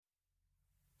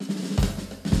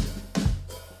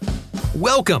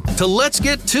Welcome to Let's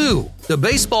Get To, the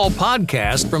baseball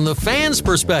podcast from the fans'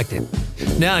 perspective.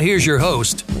 Now here's your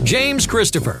host, James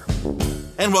Christopher.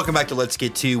 And welcome back to Let's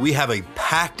Get To. We have a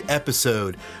packed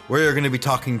episode where we're going to be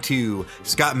talking to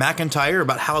Scott McIntyre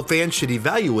about how fans should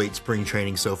evaluate spring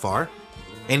training so far.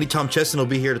 Andy Tom Cheston will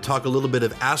be here to talk a little bit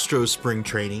of Astros spring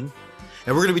training.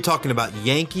 And we're going to be talking about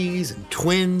Yankees and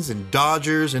Twins and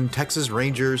Dodgers and Texas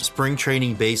Rangers spring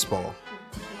training baseball.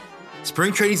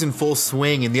 Spring training's in full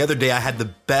swing, and the other day I had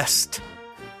the best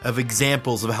of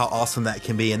examples of how awesome that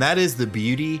can be, and that is the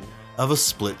beauty of a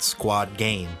split squad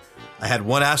game. I had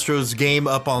one Astros game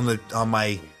up on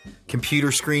my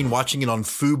computer screen, watching it on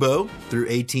Fubo through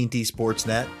AT&T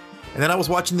Sportsnet, and then I was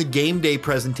watching the game day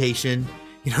presentation,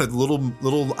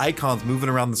 little icons moving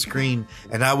around the screen,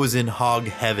 and I was in hog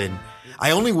heaven. I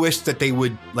only wish that they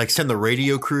would send the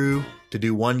radio crew to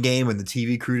do one game and the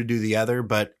TV crew to do the other,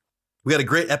 but we got a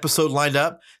great episode lined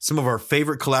up. Some of our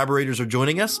favorite collaborators are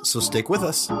joining us, so stick with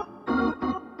us.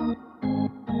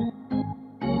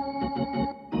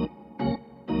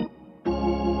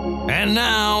 And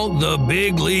now, the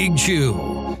Big League Chew,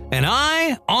 an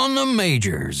eye on the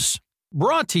majors.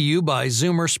 Brought to you by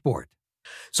Zoomer Sport.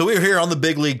 So we're here on the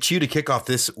Big League Chew to kick off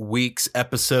this week's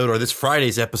episode, or this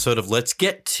Friday's episode of Let's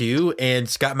Get To. And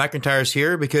Scott McIntyre is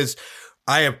here because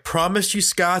I have promised you,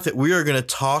 Scott, that we are going to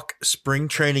talk spring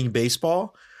training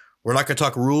baseball. We're not going to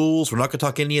talk rules. We're not going to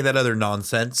talk any of that other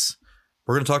nonsense.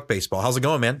 We're going to talk baseball. How's it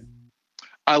going, man?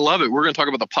 I love it. We're going to talk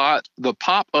about the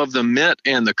pop of the mitt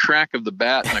and the crack of the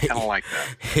bat, and I kind of like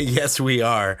that. Yes, we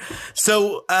are.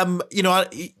 So,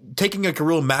 taking a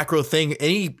real macro thing,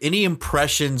 any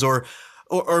impressions or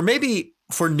maybe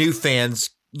for new fans,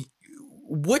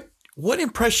 what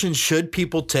impressions should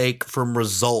people take from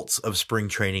results of spring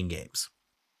training games?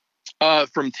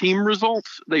 From team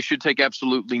results, they should take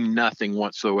absolutely nothing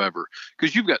whatsoever,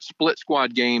 because you've got split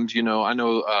squad games. I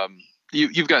know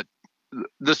you've got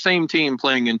the same team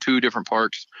playing in two different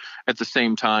parks at the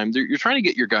same time. You're trying to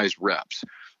get your guys reps.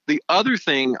 The other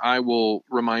thing I will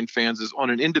remind fans is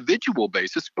on an individual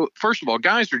basis. First of all,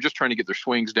 guys are just trying to get their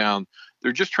swings down.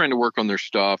 They're just trying to work on their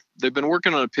stuff. They've been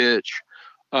working on a pitch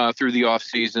through the off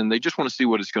season. They just want to see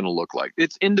what it's going to look like.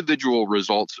 It's individual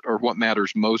results are what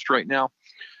matters most right now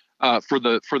for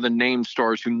the named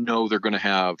stars who know they're going to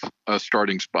have a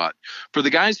starting spot. For the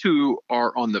guys who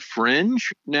are on the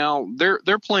fringe now,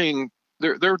 they're playing.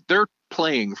 They're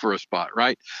playing for a spot,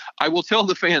 right? I will tell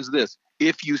the fans this.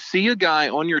 If you see a guy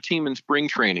on your team in spring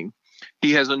training,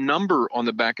 he has a number on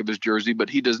the back of his jersey,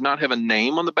 but he does not have a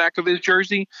name on the back of his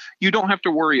jersey, you don't have to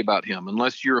worry about him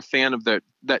unless you're a fan of that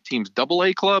team's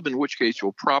AA club, in which case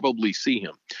you'll probably see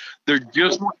him. They're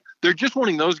just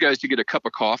wanting those guys to get a cup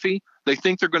of coffee. They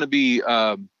think they're going to be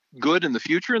good in the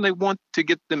future, and they want to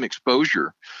get them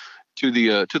exposure to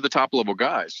the top level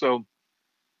guys. So,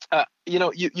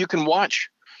 you can watch.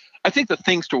 I think the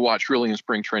things to watch really in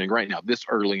spring training right now, this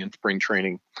early in spring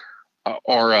training,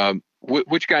 are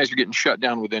which guys are getting shut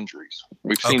down with injuries.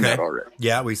 We've seen that already.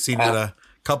 Yeah, we've seen that a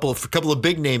couple of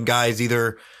big name guys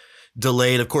either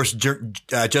delayed. Of course,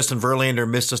 Justin Verlander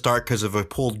missed a start because of a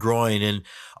pulled groin, and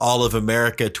all of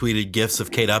America tweeted gifs of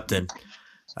Kate Upton.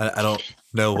 I don't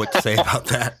know what to say about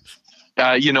that.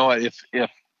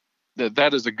 If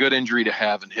that is a good injury to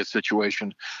have in his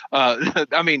situation. But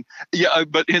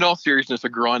in all seriousness, a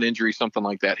groin injury, something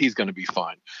like that, he's going to be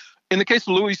fine. In the case of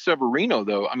Luis Severino,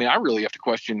 though, I really have to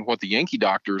question what the Yankee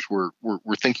doctors were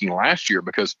thinking last year,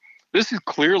 because this is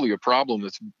clearly a problem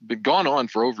that's been gone on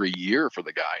for over a year for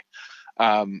the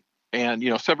guy.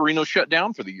 Severino shut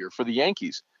down for the year for the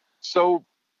Yankees. So,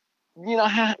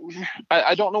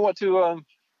 I don't know what to.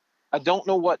 I don't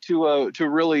know what to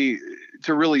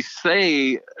really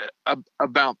say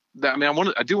about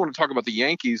that. I do want to talk about the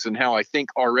Yankees and how I think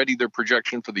already their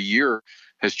projection for the year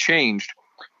has changed.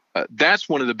 That's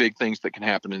one of the big things that can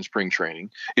happen in spring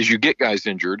training is you get guys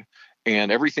injured, and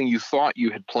everything you thought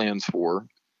you had plans for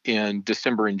in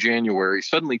December and January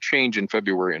suddenly change in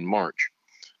February and March,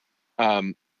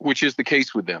 which is the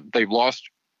case with them. They've lost.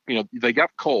 They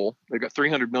got Cole. They got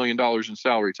 $300 million in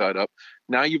salary tied up.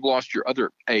 Now you've lost your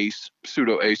other ace,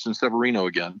 pseudo ace, in Severino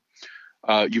again.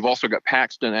 You've also got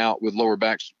Paxton out with lower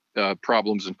back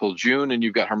problems until June, and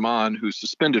you've got Herman, who's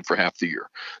suspended for half the year.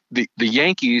 The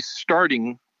Yankees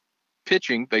starting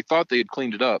pitching, they thought they had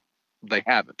cleaned it up. They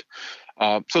haven't.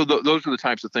 So those are the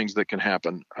types of things that can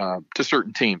happen to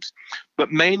certain teams.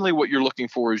 But mainly what you're looking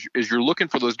for is you're looking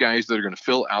for those guys that are going to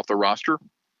fill out the roster.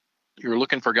 You're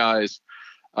looking for guys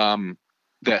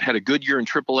that had a good year in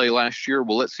AAA last year.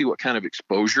 Well, let's see what kind of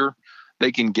exposure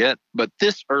they can get. But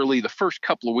this early, the first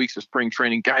couple of weeks of spring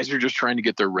training, guys are just trying to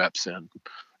get their reps in,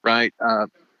 right?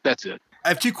 That's it. I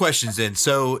have two questions in.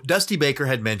 So Dusty Baker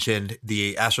had mentioned,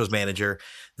 the Astros manager,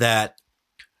 that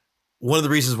one of the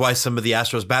reasons why some of the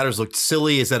Astros batters looked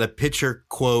silly is that a pitcher,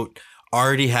 quote,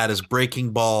 already had his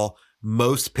breaking ball.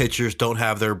 Most pitchers don't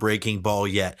have their breaking ball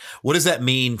yet. What does that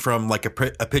mean from like a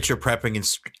pitcher prepping,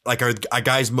 and like are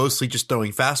guys mostly just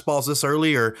throwing fastballs this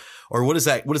early, or what does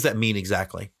that mean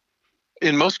exactly?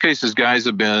 In most cases, guys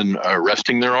have been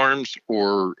resting their arms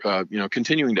or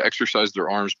continuing to exercise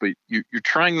their arms, but you're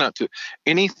trying not to.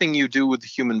 Anything you do with the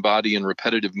human body in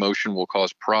repetitive motion will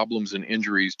cause problems and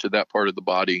injuries to that part of the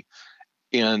body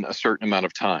in a certain amount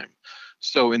of time.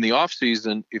 So in the off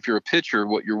season, if you're a pitcher,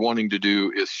 what you're wanting to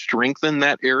do is strengthen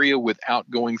that area without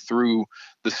going through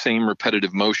the same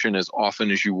repetitive motion as often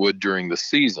as you would during the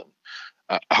season.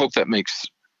 I hope that makes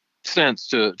sense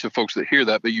to folks that hear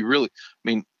that, but you really, I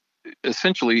mean,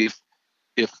 essentially,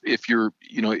 if you're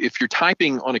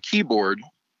typing on a keyboard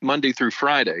Monday through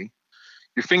Friday,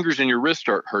 your fingers and your wrist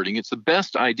start hurting. It's the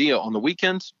best idea on the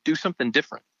weekends, do something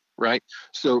different, right?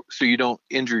 So you don't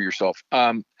injure yourself.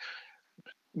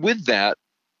 With that,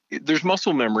 there's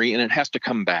muscle memory, and it has to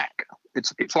come back.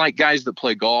 It's like guys that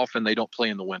play golf and they don't play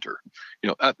in the winter.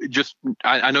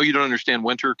 I know you don't understand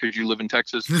winter because you live in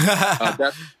Texas.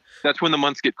 That's when the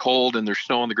months get cold and there's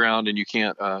snow on the ground and you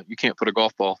can't put a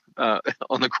golf ball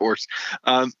on the course.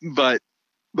 But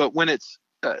when it's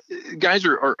guys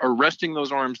are resting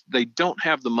those arms, they don't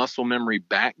have the muscle memory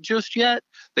back just yet.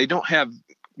 They don't have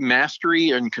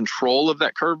mastery and control of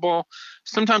that curveball.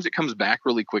 Sometimes it comes back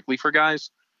really quickly for guys.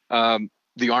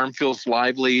 The arm feels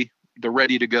lively. They're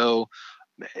ready to go.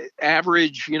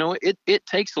 Average, it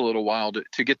takes a little while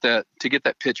to get that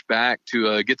pitch back,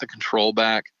 to get the control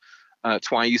back.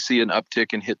 It's why you see an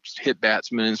uptick in hit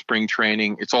batsmen in spring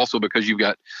training. It's also because you've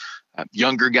got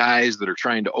younger guys that are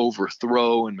trying to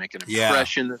overthrow and make an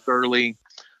impression this early.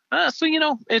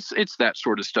 So it's that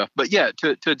sort of stuff. But yeah,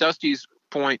 to Dusty's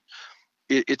point,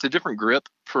 it's a different grip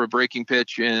for a breaking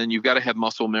pitch, and you've got to have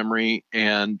muscle memory,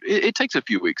 and it takes a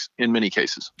few weeks in many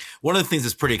cases. One of the things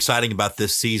that's pretty exciting about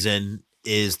this season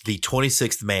is the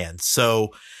 26th man.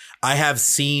 So I have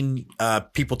seen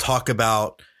people talk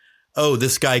about,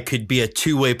 this guy could be a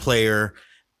two-way player.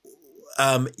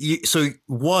 So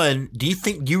one, do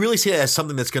you really see that as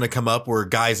something that's going to come up, where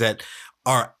guys that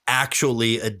are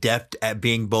actually adept at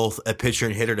being both a pitcher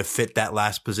and hitter to fit that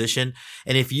last position?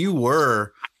 And if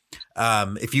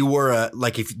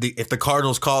the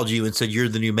Cardinals called you and said you're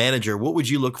the new manager, what would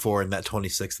you look for in that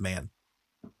 26th man?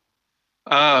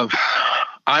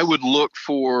 I would look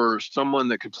for someone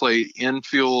that could play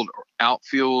infield or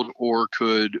outfield, or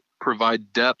could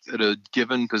provide depth at a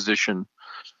given position.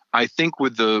 I think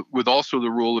with also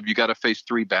the rule of you got to face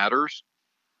three batters,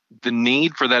 the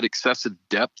need for that excessive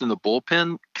depth in the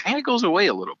bullpen kind of goes away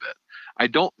a little bit. I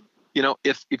don't.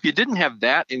 If you didn't have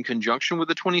that in conjunction with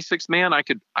the 26th man, I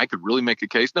could really make a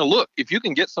case. Now, look, if you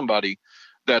can get somebody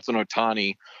that's an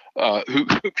Ohtani who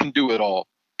can do it all,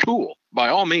 cool. By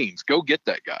all means, go get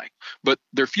that guy. But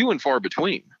they're few and far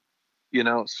between,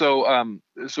 So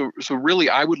really,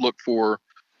 I would look for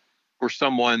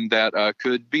someone that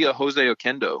could be a Jose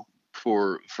Oquendo,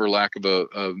 for lack of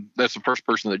that's the first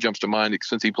person that jumps to mind,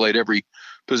 since he played every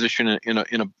position in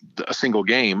a single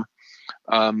game.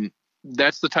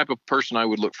 That's the type of person I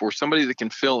would look for. Somebody that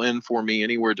can fill in for me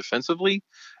anywhere defensively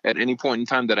at any point in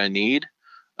time that I need.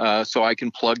 So I can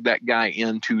plug that guy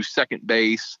into second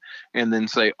base and then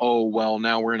say, oh, well,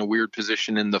 now we're in a weird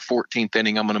position in the 14th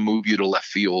inning. I'm going to move you to left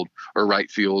field or right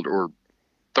field or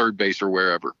third base or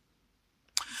wherever.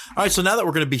 All right. So now that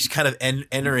we're going to be kind of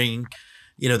entering,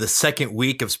 the second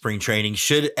week of spring training,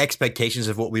 should expectations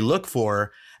of what we look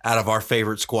for out of our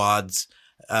favorite squads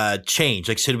change?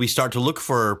 Like, should we start to look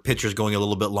for pitchers going a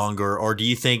little bit longer, or do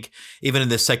you think even in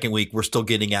this second week we're still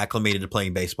getting acclimated to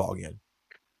playing baseball again?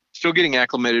 Still getting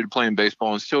acclimated to playing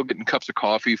baseball, and still getting cups of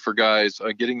coffee for guys,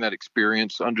 getting that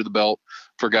experience under the belt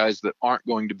for guys that aren't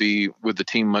going to be with the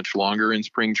team much longer in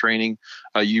spring training.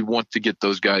 You want to get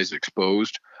those guys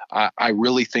exposed. I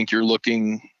really think you're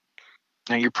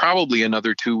probably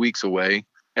another 2 weeks away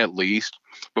at least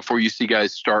before you see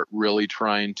guys start really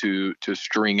trying to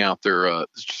string out their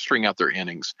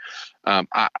innings.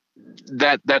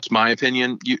 That's my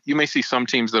opinion. You may see some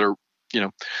teams that are,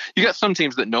 you got some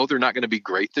teams that know they're not going to be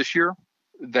great this year,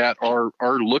 that are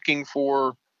looking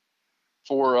for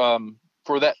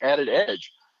that added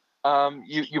edge.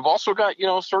 You've also got,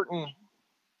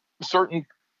 certain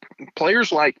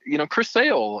players like, Chris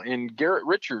Sale and Garrett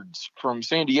Richards from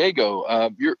San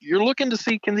Diego. You're looking to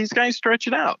see, can these guys stretch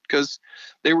it out? Because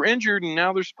they were injured and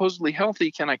now they're supposedly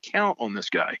healthy. Can I count on this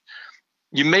guy?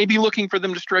 you may be looking for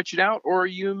them to stretch it out, or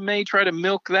you may try to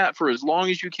milk that for as long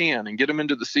as you can and get them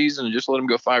into the season and just let them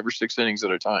go 5 or 6 innings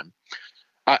at a time.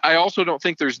 I also don't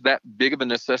think there's that big of a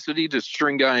necessity to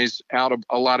string guys out of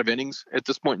a lot of innings at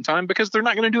this point in time, because they're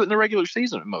not going to do it in the regular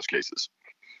season in most cases.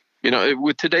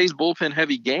 With today's bullpen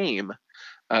heavy game,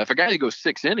 if a guy goes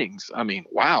 6 innings, I mean,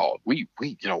 wow, you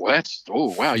went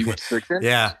 6 innings.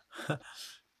 Yeah.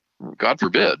 God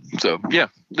forbid. So yeah,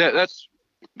 that's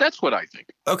what I think.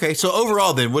 Okay, so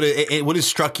overall, then, what has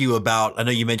struck you about? I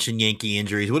know you mentioned Yankee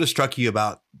injuries. What has struck you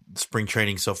about spring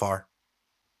training so far?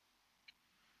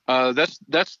 That's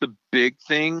the big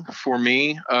thing for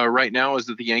me right now, is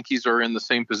that the Yankees are in the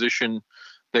same position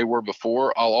they were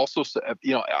before. I'll also say,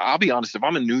 I'll be honest, if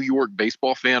I'm a New York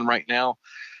baseball fan right now,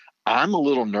 I'm a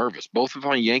little nervous, both if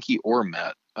I'm a Yankee or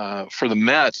Met. For the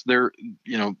Mets, they're,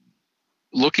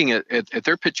 looking at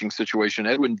their pitching situation,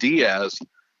 Edwin Diaz,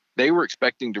 they were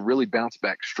expecting to really bounce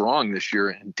back strong this year,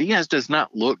 and Diaz does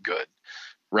not look good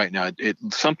right now.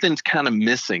 Something's kind of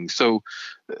missing. So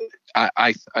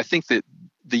I think that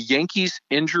the Yankees'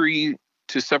 injury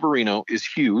to Severino is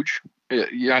huge.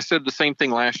 I said the same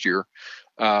thing last year,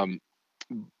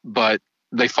 but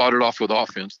they fought it off with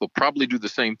offense. They'll probably do the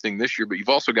same thing this year, but you've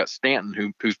also got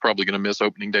Stanton, who's probably going to miss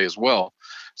opening day as well.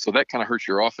 So that kind of hurts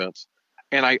your offense.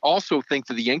 And I also think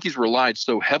that the Yankees relied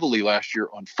so heavily last year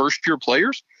on first-year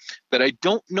players that I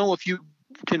don't know if you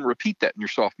can repeat that in your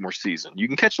sophomore season. You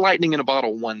can catch lightning in a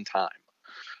bottle one time.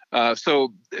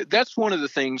 So that's one of the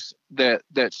things that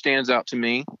stands out to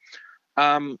me.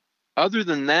 Other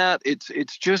than that, it's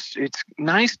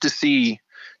nice to see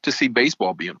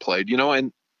baseball being played,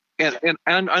 and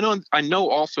I know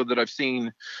also that I've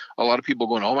seen a lot of people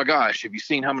going, oh my gosh, have you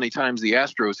seen how many times the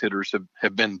Astros hitters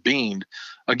have been beamed?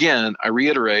 Again, I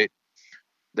reiterate,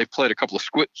 they've played a couple of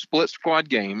split squad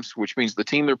games, which means the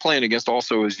team they're playing against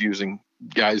also is using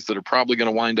guys that are probably going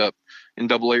to wind up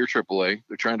in AA or AAA.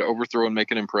 They're trying to overthrow and make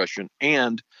an impression.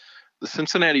 And the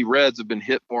Cincinnati Reds have been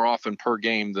hit more often per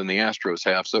game than the Astros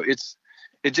have. So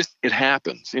it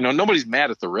happens. Nobody's mad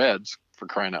at the Reds, for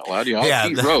crying out loud. Yeah,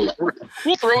 Pete Rose.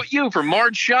 We'll throw at you for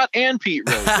Marge Schott and Pete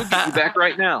Rose. We'll get you back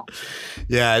right now.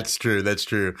 Yeah, it's true. That's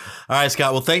true. All right,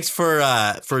 Scott. Well, thanks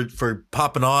for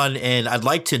popping on. And I'd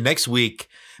like to next week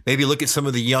maybe look at some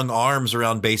of the young arms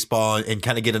around baseball and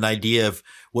kind of get an idea of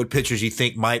what pitchers you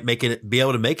think might be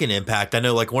able to make an impact. I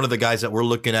know, like, one of the guys that we're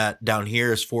looking at down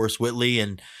here is Forrest Whitley,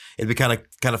 and it'd be kind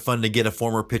of fun to get a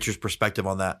former pitcher's perspective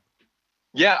on that.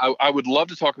 Yeah, I would love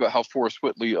to talk about how Forrest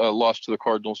Whitley lost to the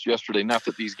Cardinals yesterday. Not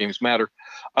that these games matter.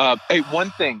 Hey,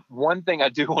 one thing I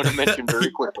do want to mention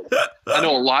very quickly. I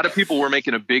know a lot of people were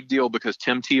making a big deal because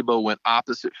Tim Tebow went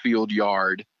opposite field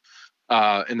yard.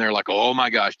 And they're like, oh my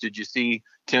gosh, did you see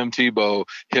Tim Tebow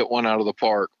hit one out of the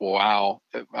park? Wow.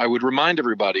 I would remind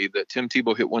everybody that Tim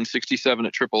Tebow hit 167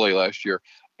 at AAA last year,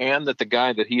 and that the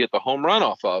guy that he hit the home run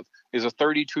off of is a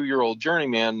 32-year-old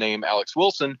journeyman named Alex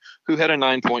Wilson, who had a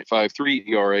 9.53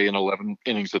 ERA in 11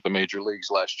 innings at the major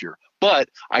leagues last year. But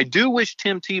I do wish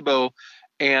Tim Tebow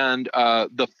and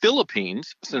the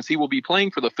Philippines, since he will be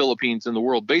playing for the Philippines in the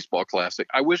World Baseball Classic,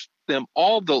 I wish them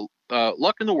all the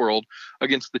luck in the world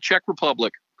against the Czech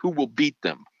Republic, who will beat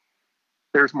them.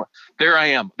 There I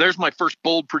am. There's my first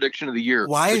bold prediction of the year.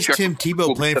 Why is Tim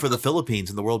Tebow playing for the Philippines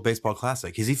in the World Baseball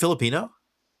Classic? Is he Filipino?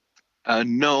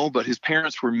 No, but his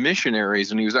parents were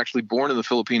missionaries, and he was actually born in the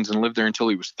Philippines and lived there until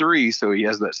he was 3, so he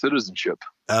has that citizenship.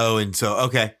 Oh, and so,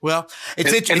 okay. Well, I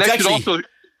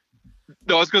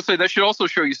was going to say, that should also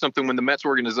show you something when the Mets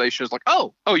organization is like,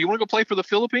 oh, you want to go play for the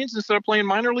Philippines instead of playing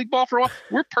minor league ball for a while?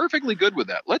 We're perfectly good with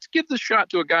that. Let's give the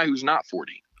shot to a guy who's not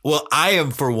 40. Well, I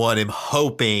am, for one,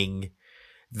 hoping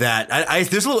that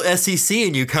there's a little SEC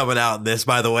in you coming out in this,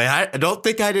 by the way. I don't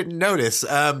think I didn't notice.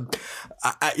 A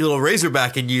little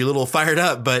Razorback in you, a little fired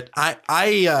up, but I'm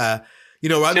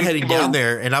heading down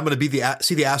there, and I'm going to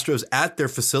see the Astros at their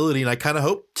facility, and I kind of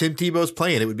hope Tim Tebow's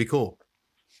playing. It would be cool.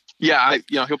 Yeah,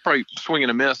 he'll probably swing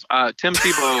and a miss. Tim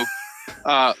Tebow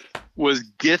was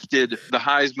gifted the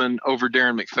Heisman over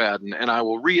Darren McFadden, and I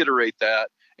will reiterate that.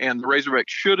 And the Razorbacks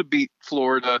should have beat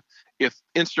Florida. If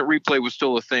instant replay was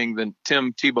still a thing, then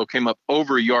Tim Tebow came up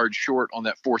over a yard short on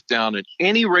that 4th down. And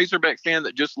any Razorback fan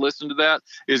that just listened to that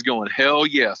is going, hell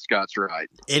yes, Scott's right.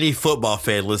 Any football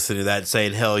fan listening to that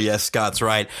saying, hell yes, Scott's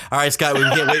right. All right, Scott,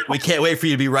 we can't wait for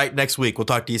you to be right next week. We'll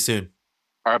talk to you soon.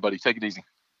 All right, buddy. Take it easy.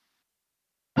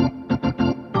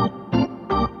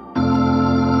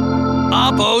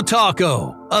 Oppo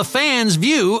Taco, a fan's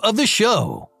view of the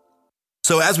show.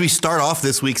 So as we start off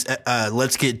this week's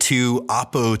Let's Get to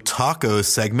Oppo Taco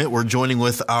segment, we're joining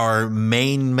with our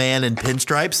main man in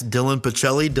pinstripes, Dylan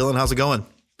Pacelli. Dylan, how's it going?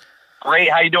 Great.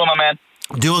 How you doing, my man?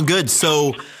 Doing good.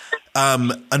 So,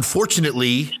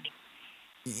 unfortunately,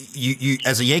 you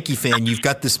as a Yankee fan, you've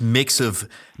got this mix of,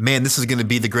 man, this is going to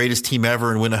be the greatest team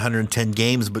ever and win 110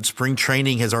 games, but spring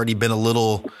training has already been a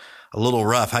little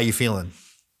rough. How you feeling?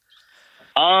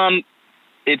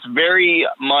 It's very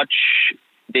much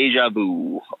deja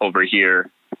vu over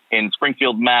here in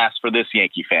Springfield, Mass for this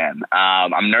Yankee fan.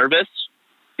 I'm nervous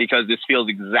because this feels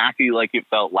exactly like it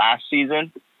felt last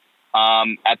season.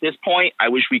 At this point, I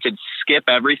wish we could skip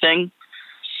everything,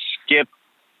 skip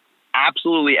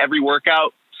absolutely every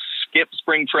workout, skip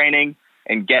spring training,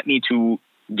 and get me to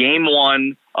game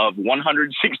 1 of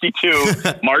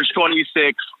 162, March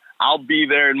 26th. I'll be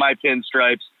there in my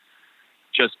pinstripes.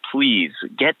 Just please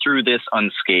get through this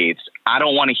unscathed. I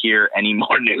don't want to hear any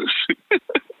more news.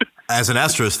 As an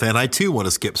Astros fan, I too want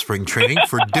to skip spring training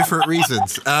for different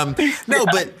reasons. No,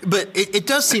 but it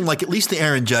does seem like at least the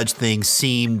Aaron Judge thing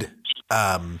seemed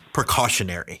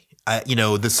precautionary.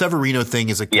 The Severino thing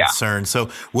is a concern. Yeah. So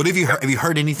what have you heard? Have you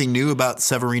heard anything new about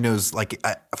Severino's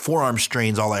forearm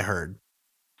strains? All I heard.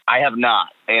 I have not.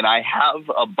 And I have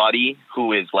a buddy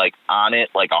who is on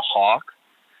it like a hawk.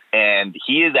 And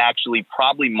he is actually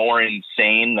probably more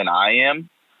insane than I am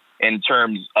in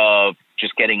terms of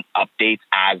just getting updates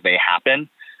as they happen.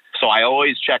 So I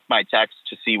always check my text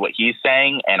to see what he's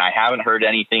saying, and I haven't heard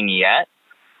anything yet.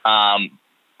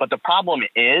 But the problem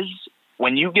is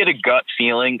when you get a gut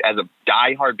feeling as a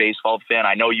diehard baseball fan,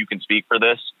 I know you can speak for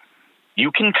this,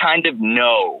 you can kind of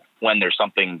know when there's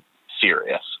something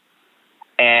serious.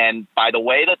 And by the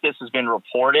way that this has been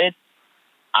reported,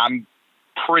 I'm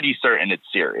pretty certain it's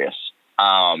serious.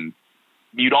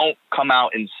 You don't come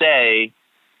out and say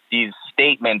these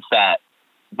statements that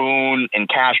Boone and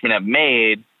Cashman have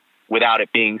made without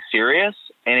it being serious.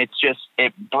 And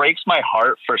it breaks my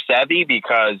heart for Sevy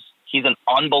because he's an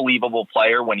unbelievable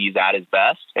player when he's at his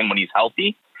best and when he's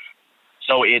healthy.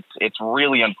 So it's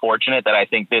really unfortunate that I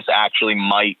think this actually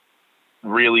might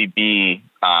really be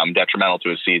detrimental to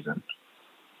his season.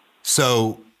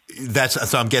 So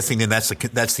I'm guessing then that's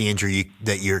the injury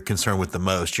that you're concerned with the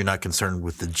most. You're not concerned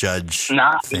with the Judge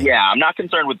thing. Yeah, I'm not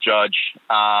concerned with Judge.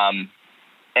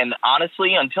 And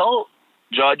honestly, until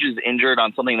Judge is injured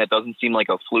on something that doesn't seem like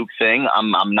a fluke thing,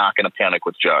 I'm not going to panic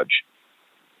with Judge.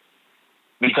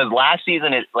 Because last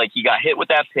season, he got hit with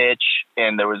that pitch,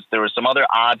 and there was some other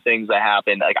odd things that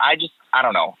happened. I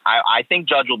don't know. I think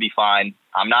Judge will be fine.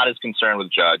 I'm not as concerned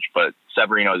with Judge, but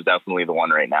Severino is definitely the one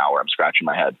right now where I'm scratching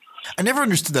my head. I never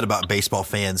understood that about baseball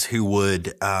fans who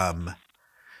would, like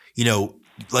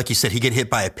you said, he get hit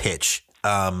by a pitch.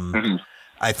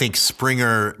 I think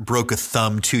Springer broke a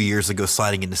thumb 2 years ago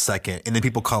sliding into second, and then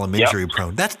people call him injury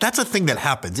prone. That's a thing that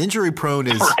happens. Injury prone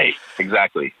is right.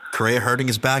 Exactly. Correa hurting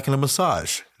his back in a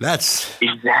massage. That's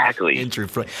exactly injury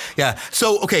prone. Yeah.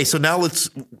 So now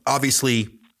let's obviously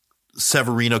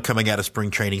Severino coming out of spring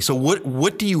training. So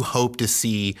what do you hope to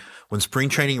see when spring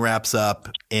training wraps up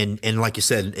and like you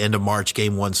said, end of March,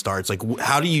 game 1 starts?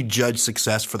 How do you judge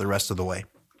success for the rest of the way?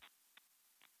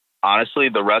 Honestly,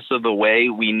 the rest of the way,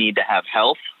 we need to have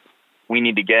health. We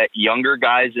need to get younger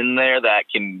guys in there that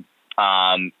can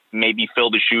maybe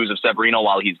fill the shoes of Severino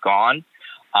while he's gone.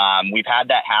 We've had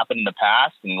that happen in the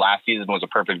past, and last season was a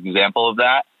perfect example of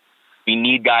that. We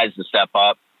need guys to step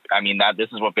up. This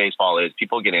is what baseball is.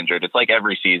 People get injured. It's like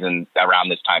every season around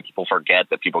this time, people forget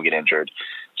that people get injured.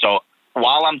 So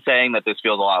while I'm saying that this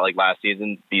feels a lot like last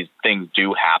season, these things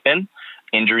do happen.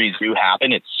 Injuries do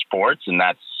happen. It's sports, and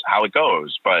that's how it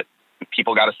goes. But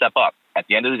people got to step up. At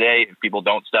the end of the day, if people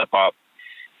don't step up,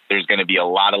 there's going to be a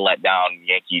lot of letdown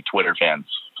Yankee Twitter fans,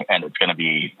 and it's going to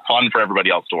be fun for everybody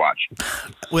else to watch.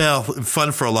 Well,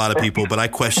 fun for a lot of people, but I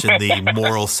question the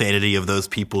moral sanity of those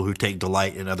people who take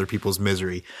delight in other people's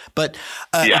misery. But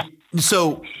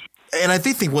so, and I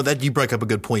think that you brought up a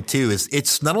good point too, is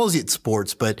it's not only is it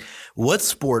sports, but what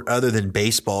sport other than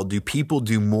baseball do people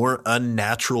do more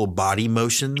unnatural body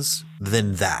motions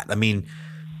than that?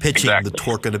 Pitching, exactly. The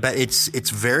torque of the bat. It's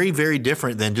very, very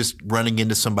different than just running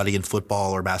into somebody in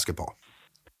football or basketball.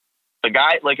 The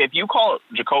guy, if you call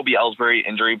Jacoby Ellsbury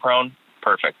injury prone,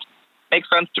 perfect. Makes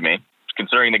sense to me,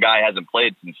 considering the guy hasn't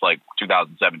played since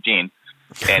 2017,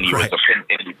 and he right.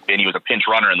 was a pinch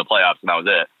runner in the playoffs, and that was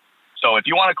it. So if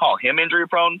you want to call him injury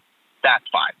prone, that's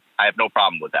fine. I have no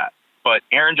problem with that. But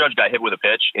Aaron Judge got hit with a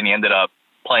pitch, and he ended up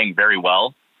playing very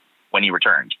well when he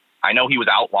returned. I know he was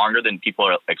out longer than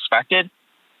people expected,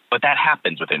 but that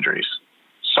happens with injuries.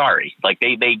 Sorry.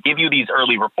 They give you these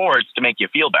early reports to make you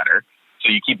feel better,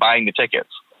 so you keep buying the tickets.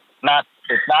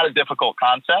 It's not a difficult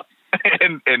concept,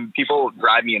 and people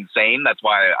drive me insane. That's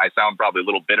why I sound probably a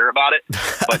little bitter about it.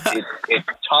 But it's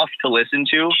tough to listen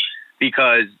to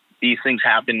because these things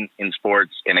happen in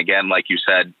sports. And again, like you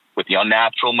said, with the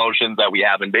unnatural motions that we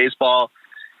have in baseball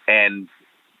and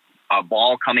a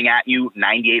ball coming at you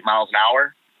 98 miles an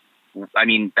hour, I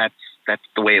mean, that's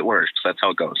the way it works. That's how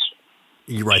it goes.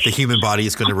 You're right. The human body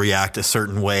is going to react a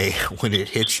certain way when it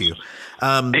hits you.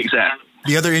 Exactly.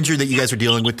 The other injury that you guys are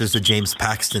dealing with is the James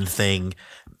Paxton thing.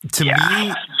 To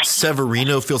me,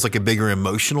 Severino feels like a bigger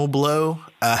emotional blow.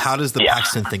 How does the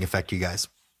Paxton thing affect you guys?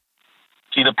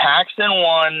 See, the Paxton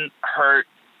one hurt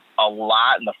a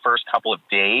lot in the first couple of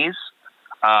days,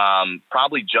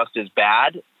 probably just as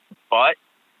bad. But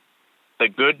the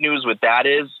good news with that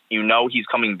is, he's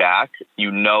coming back.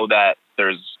 You know that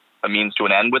there's a means to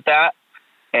an end with that.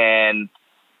 And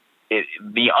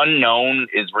the unknown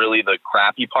is really the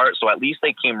crappy part. So at least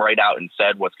they came right out and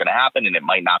said what's going to happen, and it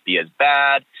might not be as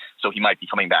bad. So he might be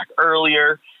coming back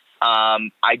earlier.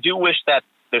 I do wish that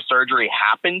the surgery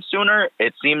happened sooner.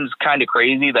 It seems kind of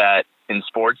crazy that in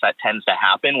sports that tends to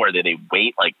happen where they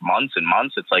wait like months and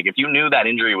months. It's like, if you knew that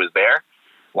injury was there,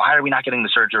 why are we not getting the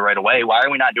surgery right away? Why are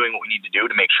we not doing what we need to do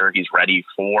to make sure he's ready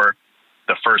for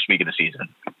the first week of the season?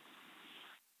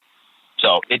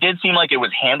 So it did seem like it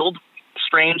was handled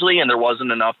strangely and there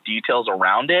wasn't enough details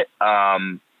around it.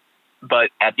 But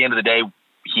at the end of the day,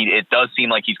 it does seem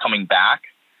like he's coming back,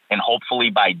 and hopefully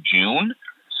by June.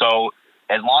 So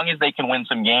as long as they can win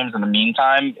some games in the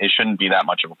meantime, it shouldn't be that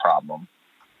much of a problem.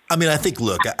 I mean, I think,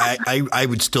 look, I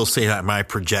would still say that my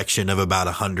projection of about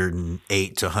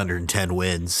 108 to 110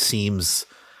 wins seems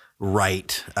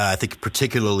right. I think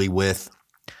particularly with,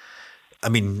 I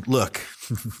mean, look,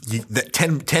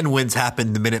 that 10 wins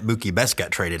happened the minute Mookie Betts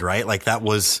got traded, right? Like that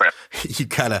was, you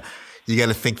got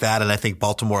to think that. And I think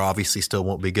Baltimore obviously still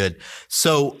won't be good.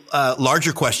 So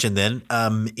larger question then,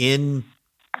 in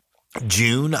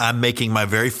June, I'm making my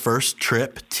very first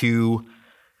trip to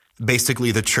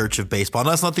basically the Church of Baseball.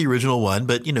 Now, that's not the original one,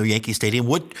 but Yankee Stadium.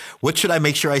 What should I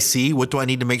make sure I see? What do I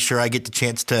need to make sure I get the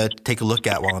chance to take a look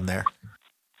at while I'm there?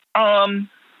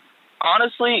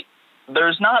 Honestly,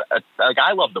 there's not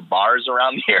I love the bars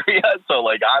around the area. So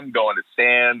I'm going to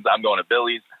Sands, I'm going to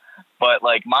Billy's, but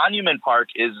Monument Park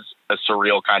is a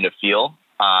surreal kind of feel.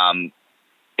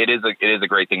 It is a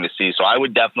great thing to see. So I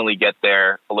would definitely get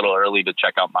there a little early to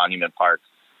check out Monument Park.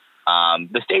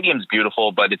 The stadium's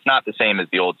beautiful, but it's not the same as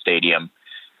the old stadium.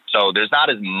 So there's not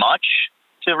as much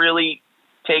to really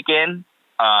take in.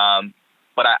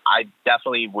 But I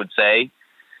definitely would say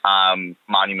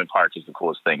Monument Park is the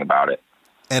coolest thing about it.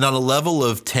 And on a level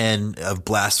of 10 of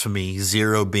blasphemy,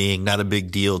 0 being not a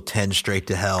big deal, 10 straight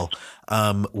to hell,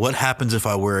 what happens if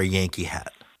I wear a Yankee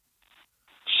hat?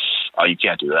 Oh, you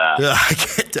can't do that.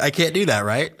 I can't do that,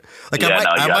 right?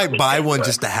 I might buy one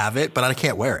just to have it, but I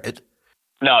can't wear it.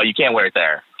 No, you can't wear it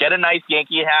there. Get a nice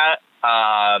Yankee hat.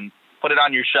 Put it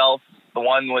on your shelf. The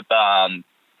one with,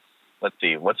 let's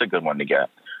see, what's a good one to get?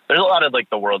 There's a lot of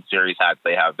the World Series hats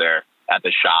they have there at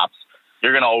the shops.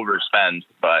 You're going to overspend,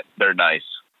 but they're nice.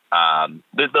 Some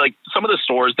of the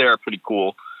stores there are pretty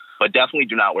cool, but definitely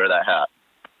do not wear that hat.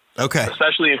 Okay.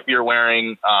 Especially if you're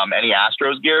wearing any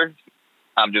Astros gear.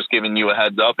 I'm just giving you a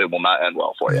heads up. It will not end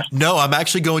well for you. No, I'm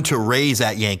actually going to Rays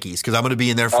at Yankees because I'm going to be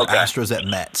in there for Astros at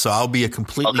Met. So I'll be a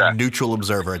completely neutral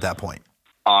observer at that point.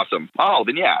 Awesome. Oh,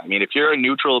 then yeah. I mean, if you're a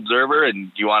neutral observer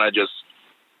and you want to just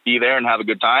be there and have a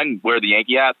good time, wear the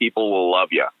Yankee hat, people will love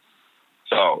you.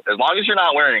 So as long as you're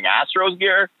not wearing Astros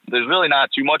gear, there's really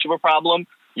not too much of a problem.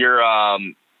 Your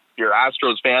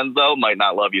Astros fans, though, might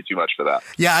not love you too much for that.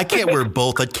 Yeah, I can't wear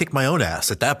both. I'd kick my own ass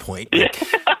at that point. I've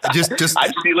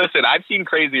seen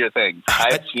crazier things.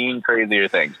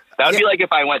 That would be like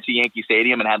if I went to Yankee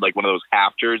Stadium and had one of those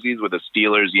half jerseys with a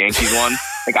Steelers Yankees one.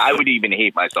 I would even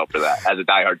hate myself for that as a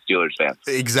diehard Steelers fan.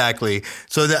 Exactly.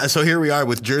 So here we are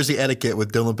with jersey etiquette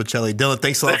with Dylan Pacelli. Dylan,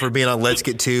 thanks a lot for being on Let's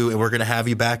Get To, and we're going to have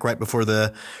you back right before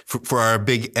for our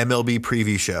big MLB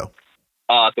preview show.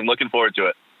 Awesome. Looking forward to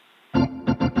it.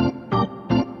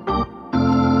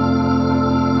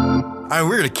 All right,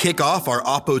 we're going to kick off our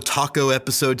Oppo Taco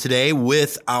episode today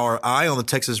with our eye on the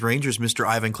Texas Rangers, Mr.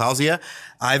 Ivan Clausia.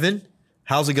 Ivan,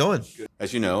 how's it going?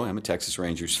 As you know, I'm a Texas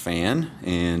Rangers fan,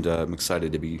 and I'm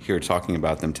excited to be here talking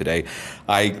about them today.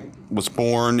 I was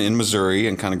born in Missouri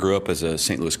and kind of grew up as a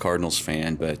St. Louis Cardinals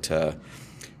fan, but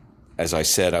as I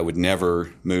said, I would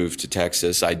never move to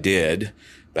Texas. I did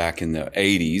back in the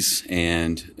 80s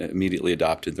and immediately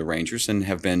adopted the Rangers and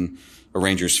have been a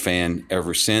Rangers fan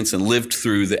ever since and lived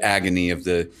through the agony of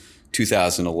the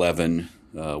 2011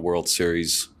 World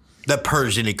Series. That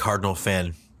purged any Cardinal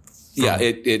fan. What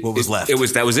was left?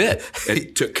 That was it.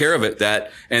 It took care of it.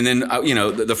 And then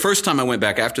the first time I went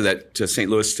back after that to St.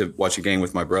 Louis to watch a game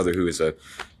with my brother, who is a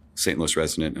St. Louis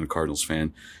resident and a Cardinals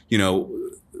fan.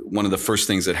 one of the first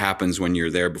things that happens when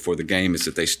you're there before the game is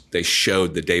that they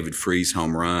showed the David Freese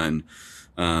home run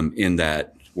in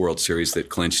that World Series that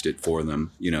clinched it for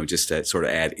them, just to sort of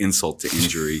add insult to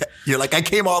injury. You're like, I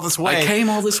came all this way. I came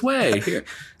all this way. Here.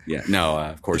 Yeah, no,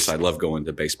 of course, I love going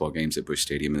to baseball games at Busch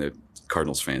Stadium, and the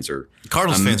Cardinals fans are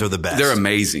the best. They're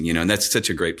amazing, and that's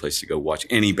such a great place to go watch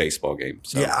any baseball game.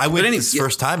 So. Yeah, I went this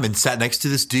first time and sat next to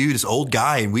this dude, this old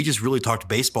guy, and we just really talked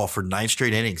baseball for 9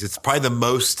 straight innings. It's probably the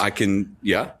most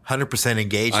 100%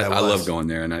 engaged I love going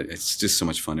there, and it's just so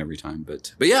much fun every time.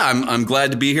 But yeah, I'm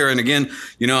glad to be here. And again,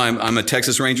 I'm a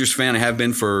Texas Rangers fan. I have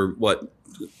been for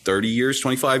 30 years,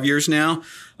 25 years now.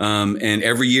 And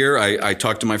every year I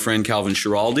talk to my friend Calvin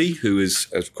Schiraldi, who is,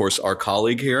 of course, our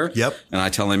colleague here. Yep. And I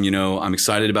tell him, I'm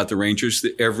excited about the Rangers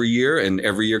every year. And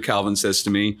every year Calvin says to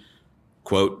me,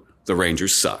 quote, "The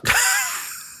Rangers suck."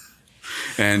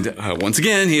 And once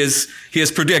again, he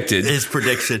has predicted his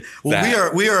prediction.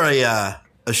 Well, we are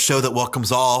a show that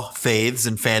welcomes all faiths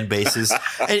and fan bases.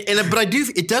 but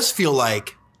it does feel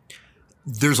like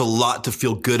there's a lot to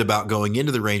feel good about going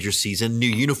into the Rangers season. New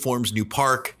uniforms, new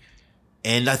park,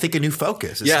 and I think a new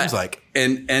focus. It seems like.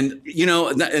 And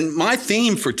my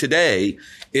theme for today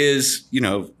is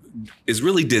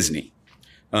really Disney.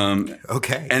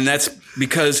 Okay. And that's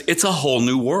because it's a whole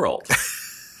new world.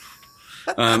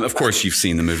 Of course, you've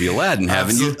seen the movie Aladdin,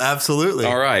 haven't you? Absolutely.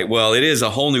 All right. Well, it is a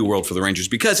whole new world for the Rangers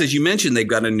because, as you mentioned, they've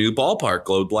got a new ballpark,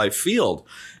 Globe Life Field.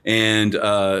 And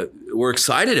we're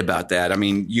excited about that. I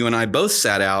mean, you and I both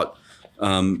sat out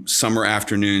summer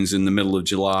afternoons in the middle of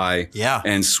July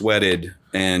and sweated.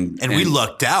 And we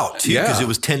lucked out, too, because it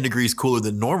was 10 degrees cooler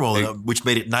than normal, which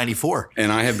made it 94.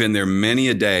 And I have been there many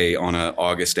a day on an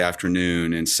August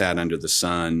afternoon and sat under the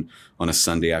sun on a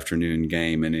Sunday afternoon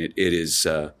game. And it is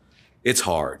it's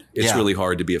hard. It's really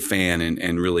hard to be a fan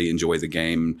and really enjoy the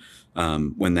game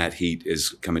when that heat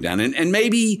is coming down. And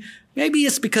maybe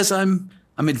it's because I'm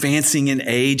advancing in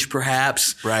age,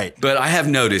 perhaps. Right. But I have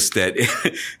noticed that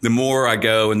the more I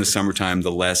go in the summertime,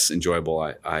 the less enjoyable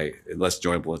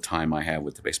a time I have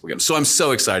with the baseball game. So I'm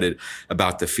so excited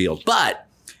about the field. But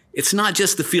it's not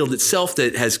just the field itself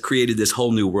that has created this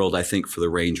whole new world, I think, for the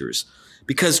Rangers.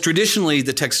 Because traditionally,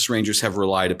 the Texas Rangers have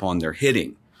relied upon their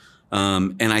hitting.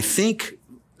 And I think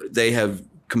they have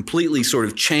completely sort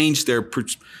of changed their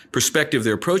perspective,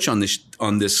 their approach on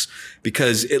this,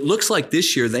 because it looks like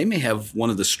this year they may have one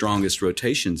of the strongest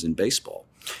rotations in baseball.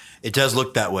 It does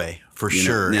look that way for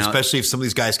sure, especially if some of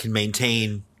these guys can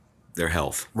maintain their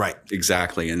health. Right.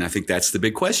 Exactly. And I think that's the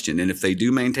big question. And if they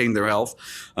do maintain their health,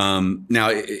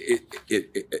 now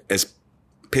as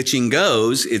pitching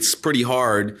goes, it's pretty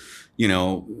hard,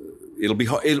 It'll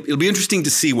be interesting to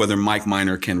see whether Mike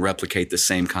Minor can replicate the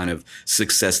same kind of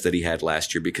success that he had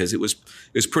last year, because it was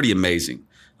pretty amazing.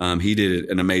 He did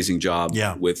an amazing job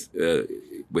with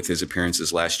his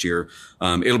appearances last year.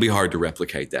 It'll be hard to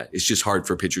replicate that. It's just hard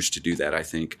for pitchers to do that, I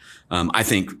think.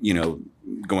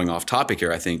 Going off topic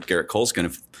here, I think Garrett Cole's going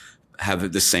to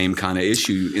have the same kind of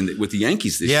issue with the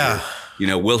Yankees this year.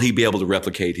 Will he be able to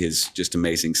replicate his just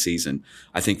amazing season?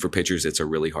 I think for pitchers, it's a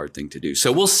really hard thing to do.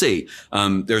 So we'll see.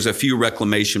 There's a few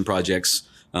reclamation projects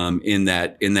in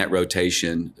that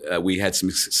rotation. We had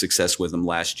some success with them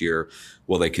last year.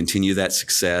 Will they continue that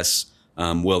success?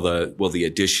 Will the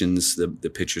additions,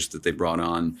 the pitchers that they brought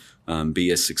on,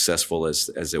 be as successful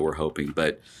as they were hoping?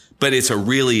 But it's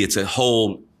a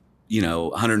whole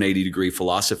 180-degree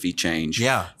philosophy change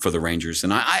for the Rangers.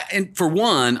 And and for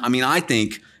one, I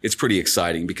think it's pretty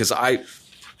exciting because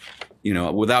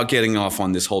without getting off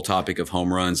on this whole topic of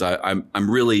home runs, I'm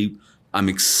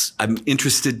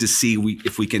interested to see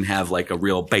if we can have like a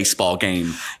real baseball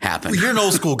game happen. Well, you're an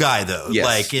old school guy though.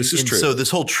 Yes, this is true. So this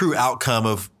whole true outcome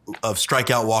of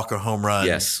strikeout, walk, or home run.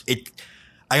 Yes.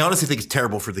 I honestly think it's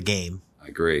terrible for the game. I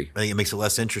agree. I think it makes it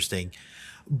less interesting.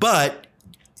 But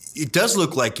it does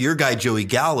look like your guy, Joey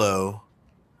Gallo,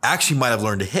 actually might have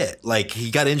learned to hit. Like, he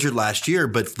got injured last year,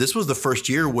 but this was the first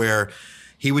year where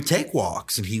he would take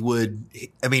walks and he would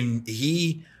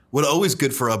always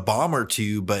good for a bomb or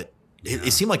two, but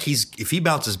it seemed like if he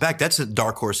bounces back, that's a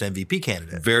dark horse MVP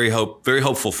candidate. Very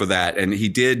hopeful for that. And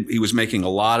he was making a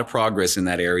lot of progress in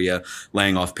that area,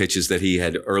 laying off pitches that he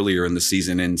had earlier in the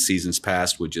season and seasons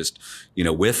past would just,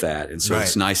 with that. And so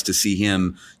It's nice to see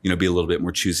him, be a little bit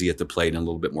more choosy at the plate and a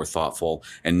little bit more thoughtful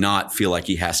and not feel like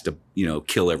he has to,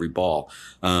 kill every ball.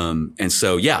 And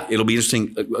so, it'll be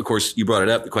interesting. Of course, you brought it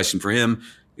up. The question for him,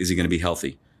 is he going to be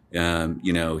healthy?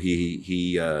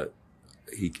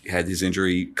 He had his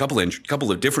injury,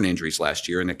 couple of different injuries last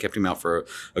year, and it kept him out for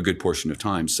a good portion of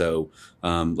time. So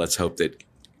let's hope that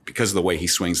because of the way he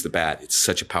swings the bat, it's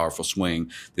such a powerful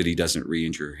swing that he doesn't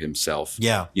re-injure himself.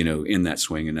 Yeah. In that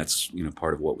swing, and that's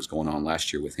part of what was going on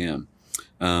last year with him.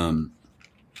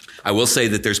 I will say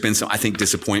that there's been some, I think,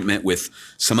 disappointment with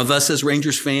some of us as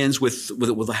Rangers fans with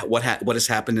what has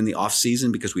happened in the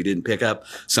offseason because we didn't pick up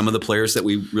some of the players that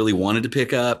we really wanted to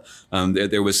pick up.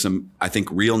 There was some, I think,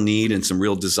 real need and some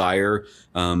real desire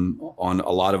on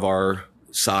a lot of our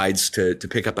sides to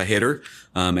pick up a hitter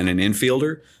and an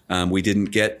infielder. We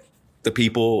didn't get the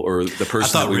people or the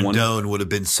person that we wanted. I thought Rendon would have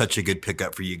been such a good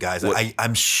pickup for you guys.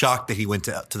 I'm shocked that he went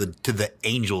to the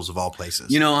Angels of all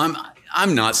places.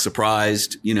 I'm not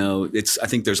surprised. I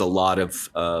think there's a lot of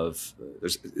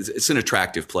it's an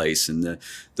attractive place, and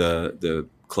the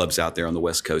clubs out there on the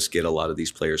West Coast get a lot of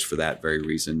these players for that very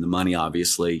reason. The money,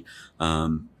 obviously,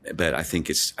 but I think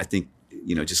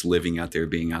just living out there,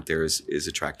 being out there is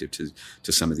attractive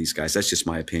to some of these guys. That's just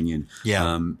my opinion.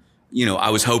 Yeah. I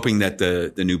was hoping that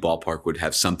the new ballpark would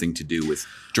have something to do with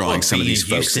drawing some of these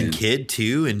folks in. Being a Houston kid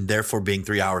too, and therefore being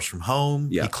 3 hours from home.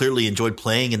 Yeah. He clearly enjoyed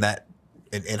playing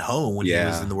in home when he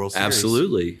was in the World Series.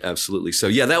 Absolutely. So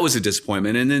yeah, that was a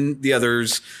disappointment. And then the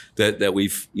others that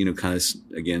we've kind of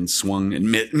again swung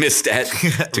and missed at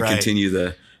to Right. continue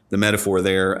the metaphor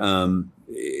there.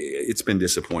 It's been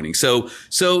disappointing. So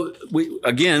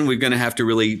we're going to have to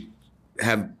really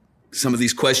have some of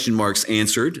these question marks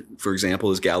answered. For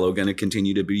example, is Gallo going to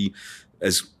continue to be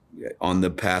as on the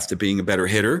path to being a better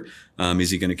hitter?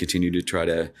 Is he going to continue to try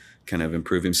to kind of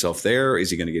improve himself there?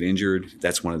 Is he going to get injured?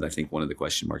 That's one of the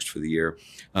question marks for the year.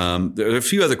 There are a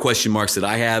few other question marks that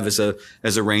I have as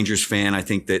a Rangers fan. I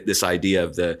think that this idea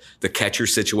of the catcher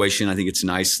situation, I think it's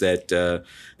nice that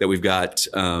we've got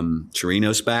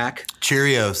Chirinos back.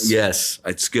 Cheerios. Yes,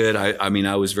 it's good. I mean,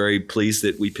 I was very pleased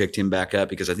that we picked him back up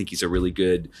because I think he's a really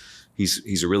good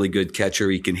catcher.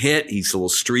 He can hit. He's a little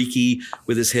streaky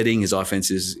with his hitting. His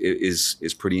offense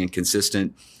is pretty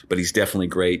inconsistent, but he's definitely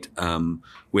great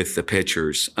with the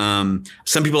pitchers. Some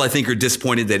people I think are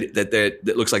disappointed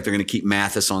that looks like they're going to keep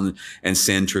Mathis on and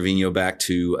send Trevino back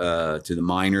to the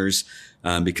minors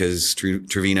because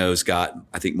Trevino's got,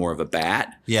 I think, more of a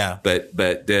bat. Yeah. But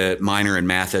the Minor and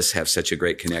Mathis have such a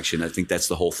great connection. I think that's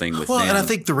the whole thing with them. And I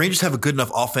think the Rangers have a good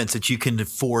enough offense that you can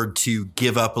afford to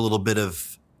give up a little bit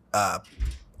of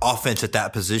offense at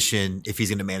that position if he's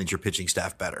going to manage your pitching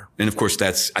staff better. And of course,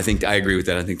 I agree with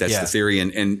that. I think that's the theory.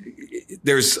 And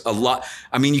there's a lot.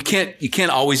 I mean, you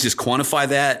can't always just quantify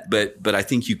that, but I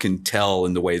think you can tell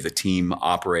in the way the team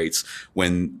operates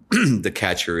when the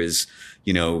catcher is,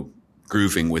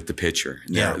 grooving with the pitcher.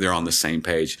 And they're on the same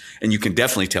page. And you can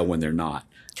definitely tell when they're not.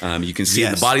 You can see it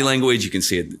in the body language. You can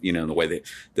see it, in the way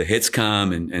the hits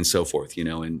come and so forth,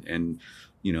 and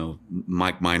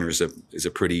Mike Minor is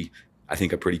a pretty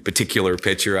particular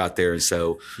pitcher out there. And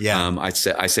so, I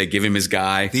say give him his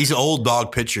guy. These old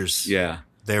dog pitchers. Yeah.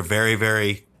 They're very,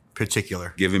 very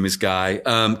particular. Give him his guy.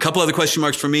 Couple other question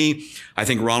marks for me. I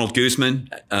think Ronald Guzman.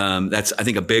 That's, I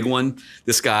think, a big one.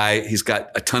 This guy, he's got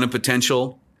a ton of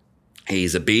potential.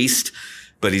 He's a beast,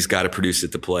 but he's got to produce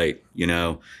at the plate.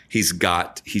 He's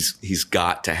got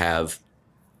to have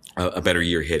a better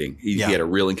year hitting. He had a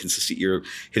real inconsistent year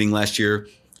hitting last year.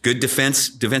 Good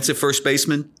defensive first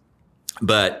baseman.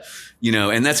 But,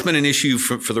 and that's been an issue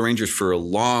for the Rangers for a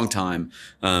long time,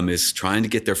 is trying to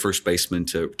get their first baseman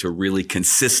to really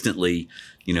consistently,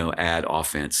 add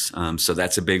offense. So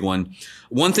that's a big one.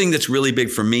 One thing that's really big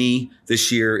for me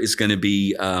this year is going to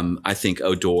be, I think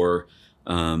Odor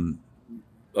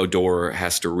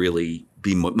has to really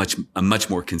be a much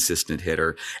more consistent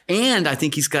hitter. And I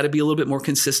think he's got to be a little bit more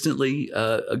consistently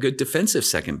a good defensive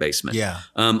second baseman. Yeah.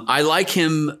 I like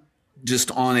him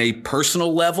just on a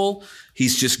personal level.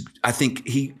 I think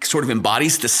he sort of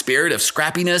embodies the spirit of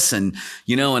scrappiness and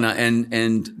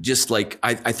just like,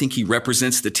 I think he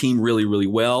represents the team really, really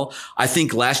well. I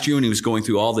think last year when he was going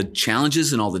through all the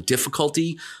challenges and all the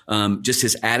difficulty, just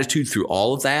his attitude through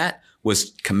all of that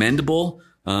was commendable.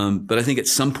 But I think at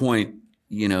some point,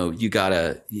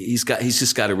 he's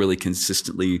just got to really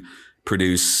consistently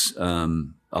produce, a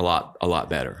lot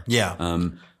better. Yeah.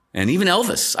 And even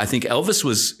Elvis, I think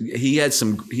Elvis he had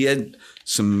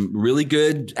some really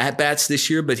good at bats this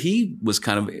year, but he was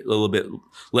kind of a little bit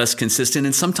less consistent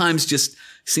and sometimes just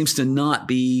seems to not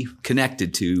be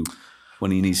connected to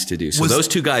what he needs to do. So those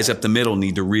two guys up the middle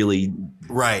need to really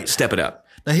step it up.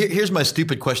 Now here's my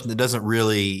stupid question that doesn't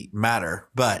really matter,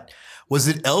 but was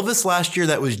it Elvis last year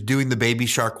that was doing the Baby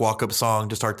Shark walk-up song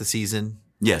to start the season?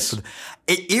 Yes.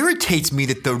 It irritates me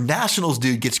that the Nationals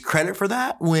dude gets credit for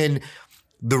that when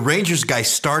the Rangers guy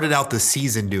started out the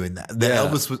season doing that.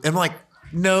 Elvis was, I'm like,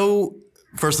 no,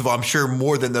 First of all, I'm sure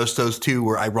more than those two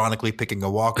were ironically picking a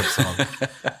walk-up song.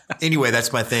 Anyway,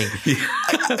 that's my thing.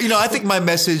 I think my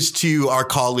message to our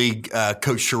colleague,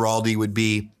 Coach Schiraldi, would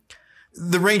be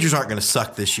the Rangers aren't going to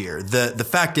suck this year. The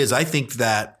fact is, I think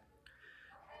that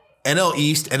NL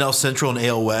East, NL Central, and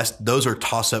AL West, those are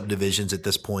toss-up divisions at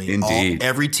this point. Indeed.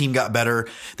 Every team got better.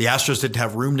 The Astros didn't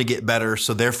have room to get better,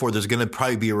 so therefore there's going to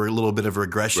probably be a little bit of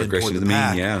regression toward the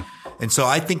pack. Yeah. And so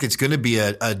I think it's going to be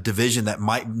a division that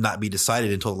might not be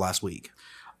decided until the last week.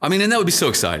 I mean, and that would be so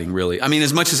exciting, really. I mean,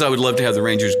 as much as I would love to have the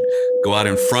Rangers go out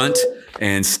in front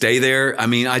and stay there, I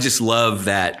mean, I just love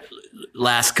that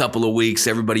last couple of weeks,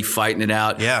 everybody fighting it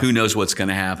out. Yeah. Who knows what's going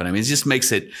to happen? I mean, it just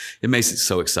makes it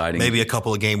so exciting. Maybe a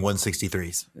couple of game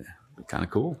 163s. Yeah, kind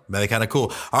of cool. Maybe kind of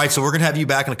cool. All right, so we're going to have you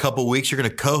back in a couple of weeks. You're going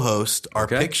to co-host our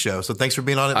pick show. So thanks for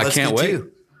being on it. I can't wait.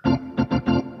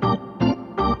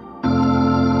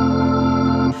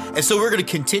 And so we're going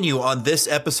to continue on this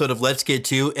episode of Let's Get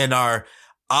To in our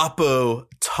Oppo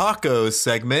Tacos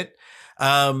segment.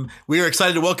 We are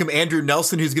excited to welcome Andrew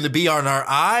Nelson, who's going to be on our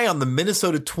eye on the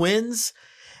Minnesota Twins.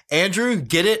 Andrew,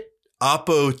 get it?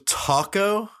 Oppo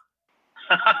Taco?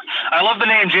 I love the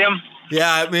name, Jim.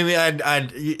 Yeah, I mean,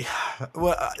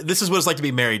 this is what it's like to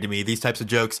be married to me, these types of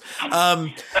jokes.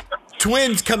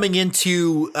 Twins coming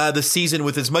into the season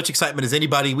with as much excitement as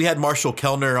anybody. We had Marshall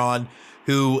Kellner on,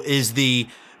 who is the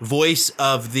voice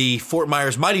of the Fort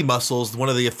Myers Mighty Muscles, one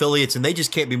of the affiliates, and they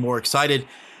just can't be more excited.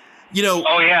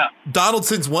 Oh, yeah.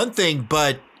 Donaldson's one thing,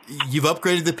 but you've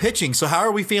upgraded the pitching. So how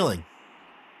are we feeling?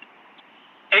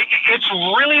 It's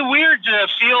really weird to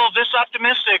feel this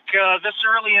optimistic this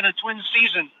early in a Twins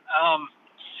season.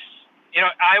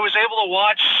 I was able to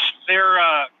watch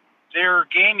their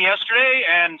game yesterday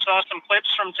and saw some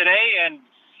clips from today. And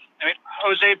I mean,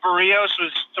 Jose Barrios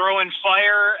was throwing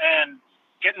fire and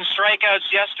getting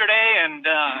strikeouts yesterday, and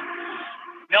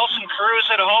Nelson Cruz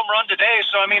hit a home run today.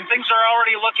 So, I mean, things are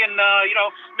already looking,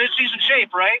 mid-season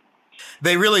shape, right?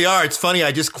 They really are. It's funny.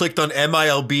 I just clicked on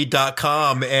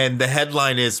MILB.com, and the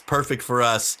headline is perfect for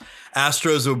us.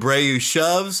 Astros Abreu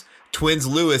shoves, Twins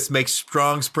Lewis makes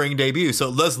strong spring debut. So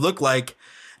it does look like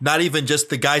not even just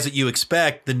the guys that you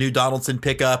expect, the new Donaldson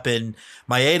pickup and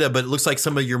Maeda, but it looks like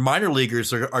some of your minor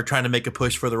leaguers are trying to make a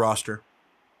push for the roster.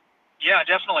 Yeah,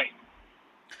 definitely.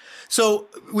 So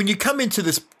when you come into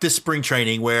this spring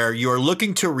training where you're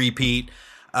looking to repeat,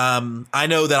 I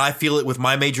know that I feel it with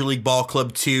my Major League Ball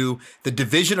club too. The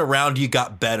division around you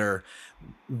got better.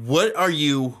 Before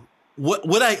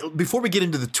we get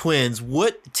into the Twins,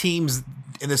 what teams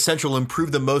in the Central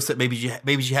improved the most that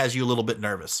maybe has you a little bit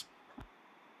nervous?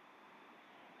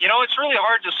 It's really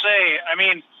hard to say. I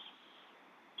mean,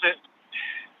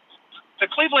 the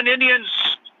Cleveland Indians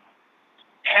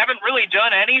haven't really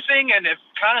done anything and have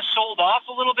kind of sold off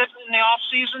a little bit in the off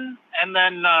season. And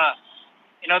then,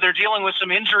 they're dealing with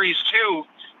some injuries too.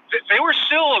 They were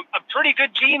still a pretty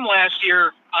good team last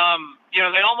year.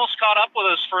 They almost caught up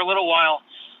with us for a little while.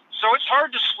 So it's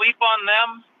hard to sleep on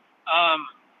them.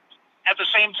 At the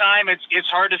same time, it's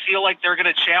hard to feel like they're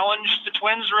going to challenge the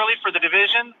Twins really for the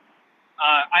division.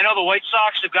 I know the White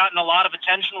Sox have gotten a lot of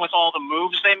attention with all the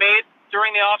moves they made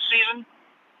during the off season,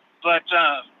 but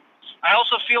I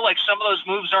also feel like some of those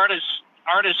moves aren't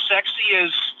as sexy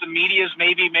as the media's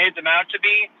maybe made them out to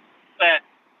be. That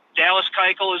Dallas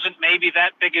Keuchel isn't maybe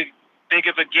that big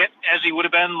of a get as he would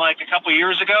have been like a couple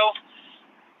years ago.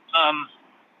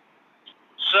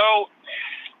 So,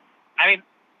 I mean,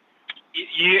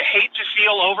 you hate to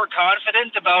feel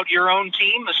overconfident about your own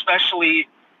team, especially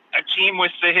a team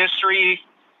with the history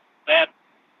that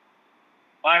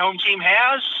my home team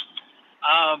has.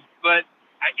 But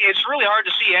it's really hard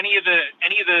to see any of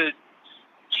the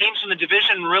teams in the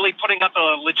division really putting up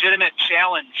a legitimate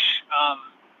challenge.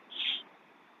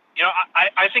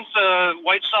 I think the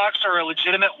White Sox are a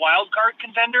legitimate wild card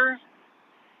contender,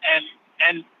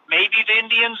 and maybe the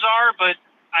Indians are, but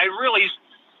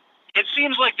it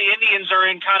seems like the Indians are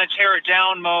in kind of tear it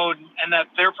down mode, and that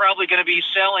they're probably going to be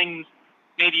selling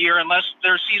mid-year unless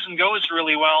their season goes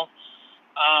really well.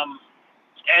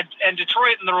 And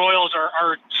Detroit and the Royals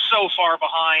are so far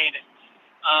behind.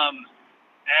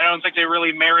 I don't think they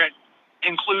really merit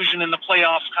inclusion in the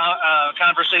playoff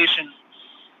conversation.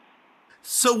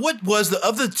 So what was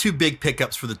of the two big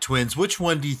pickups for the Twins, which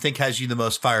one do you think has you the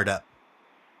most fired up?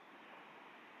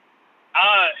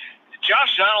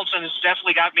 Josh Donaldson has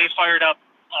definitely got me fired up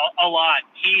a lot.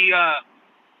 He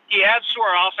adds to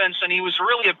our offense, and he was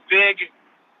really a big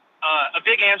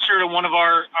answer to one of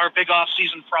our big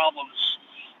off-season problems.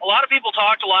 A lot of people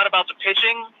talked a lot about the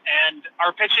pitching, and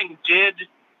our pitching did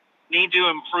need to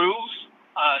improve,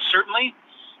 certainly.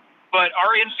 But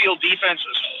our infield defense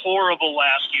is horrible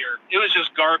last year. It was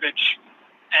just garbage.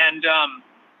 And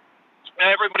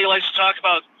everybody likes to talk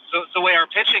about the way our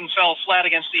pitching fell flat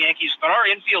against the Yankees, but our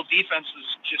infield defense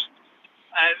was just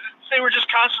they were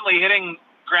just constantly hitting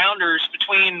grounders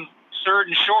between third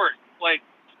and short. Like,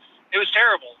 it was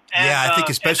terrible. And, yeah, I think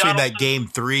especially in that Donaldson, game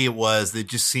 3, it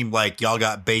just seemed like y'all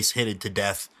got base hitted to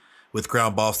death with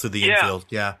ground balls through the infield.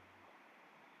 Yeah.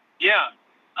 Yeah.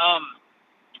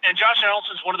 And Josh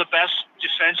Donaldson's one of the best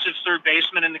defensive third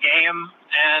basemen in the game.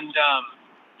 And,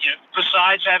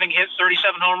 besides having hit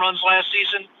 37 home runs last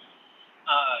season.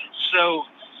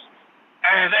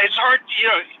 And it's hard,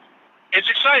 it's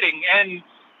exciting. And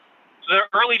the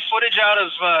early footage out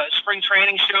of spring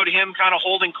training showed him kind of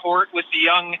holding court with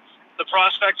the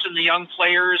prospects and the young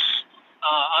players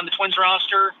on the Twins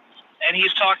roster. And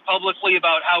he's talked publicly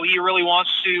about how he really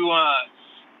wants to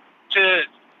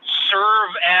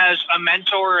serve as a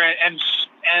mentor and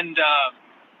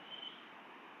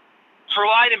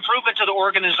provide improvement to the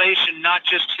organization, not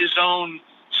just his own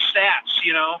stats,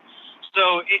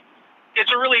 So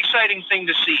it's a really exciting thing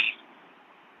to see.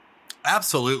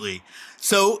 Absolutely.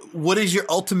 So what is the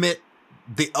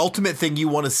ultimate thing you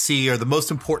want to see, or the most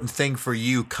important thing for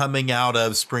you coming out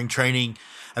of spring training?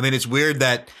 I mean, it's weird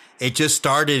that it just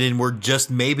started and we're just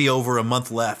maybe over a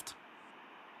month left.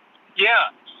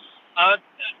 Yeah. I'd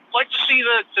like to see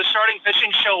the starting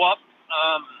pitching show up.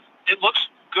 It looks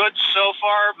good so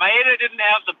far. Maeda didn't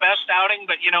have the best outing,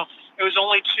 but, it was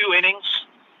only 2 innings.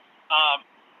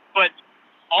 But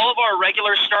all of our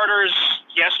regular starters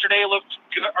yesterday looked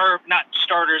good, or not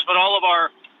starters, but all of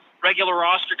our regular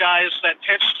roster guys that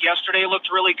pitched yesterday looked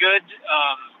really good.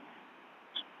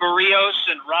 Barrios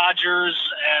and Rogers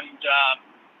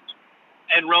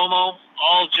and Romo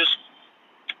all just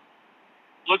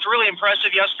looked really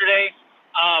impressive yesterday.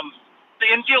 The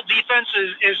infield defense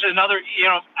is another,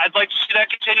 I'd like to see that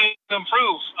continue to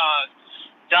improve.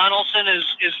 Donaldson is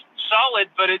solid,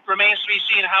 but it remains to be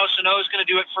seen how Sano is going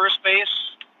to do at first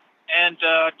base, and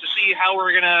to see how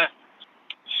we're going to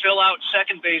fill out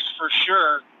second base for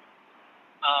sure.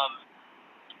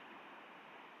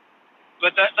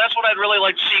 But that's what I'd really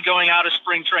like to see going out of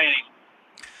spring training.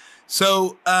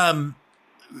 So,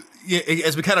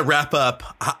 as we kind of wrap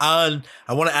up, I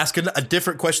want to ask a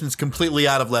different question that's completely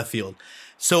out of left field.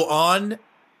 So on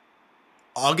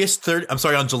July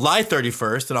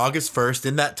 31st and August 1st,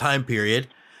 in that time period,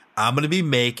 I'm going to be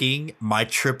making my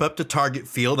trip up to Target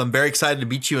Field. I'm very excited to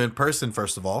meet you in person,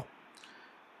 first of all.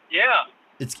 Yeah.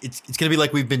 It's going to be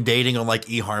like we've been dating on like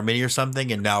eHarmony or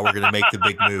something, and now we're going to make the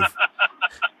big move.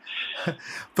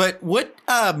 But what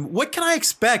can I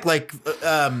expect? Like,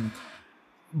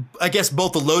 I guess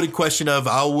both the loaded question of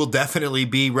I will definitely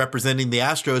be representing the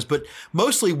Astros, but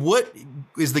mostly what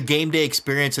is the game day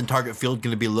experience in Target Field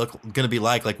going to be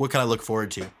like? Like, what can I look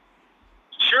forward to?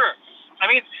 Sure. I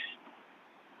mean,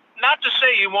 not to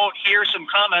say you won't hear some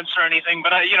comments or anything,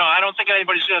 but I don't think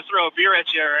anybody's going to throw a beer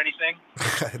at you or anything.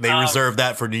 They reserve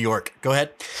that for New York. Go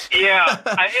ahead. Yeah,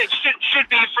 it should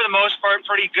be for the most part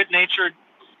pretty good-natured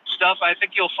stuff. I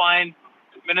think you'll find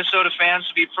Minnesota fans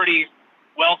to be pretty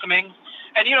welcoming.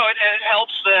 And, it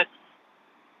helps that,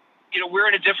 we're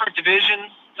in a different division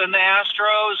than the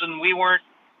Astros, and we weren't,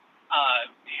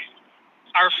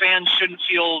 our fans shouldn't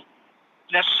feel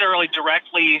necessarily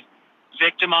directly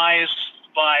victimized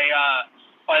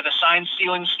by the sign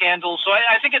stealing scandal. So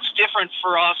I think it's different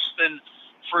for us than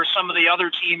for some of the other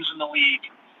teams in the league.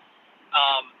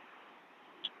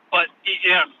 But,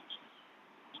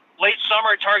 late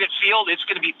summer at Target Field, it's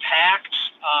going to be packed.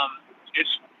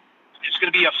 It's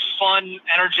going to be a fun,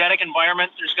 energetic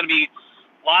environment. There's going to be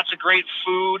lots of great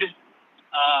food.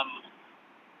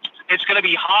 It's going to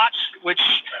be hot, which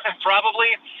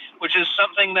is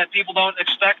something that people don't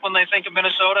expect when they think of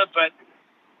Minnesota. But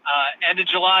end of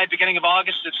July, beginning of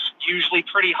August, it's usually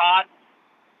pretty hot.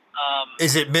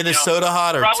 Is it Minnesota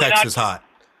hot or Texas hot?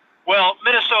 Well,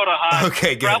 Minnesota hot.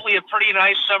 Okay, good. Probably a pretty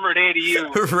nice summer day to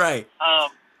you. Right.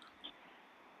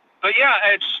 But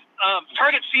yeah, it's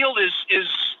Target Field is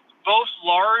both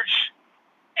large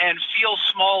and feels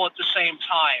small at the same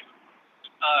time.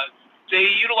 They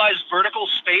utilize vertical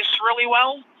space really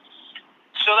well,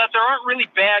 so that there aren't really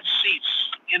bad seats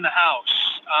in the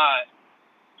house.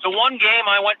 The one game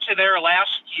I went to there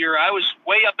last year, I was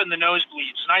way up in the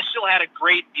nosebleeds, and I still had a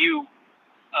great view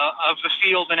of the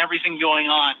field and everything going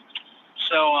on.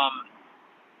 So,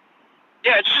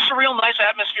 yeah, it's just a real nice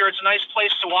atmosphere. It's a nice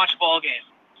place to watch a ball game.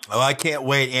 Oh, I can't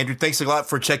wait. Andrew, thanks a lot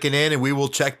for checking in, and we will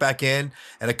check back in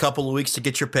a couple of weeks to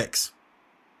get your picks.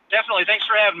 Definitely. Thanks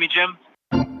for having me, Jim.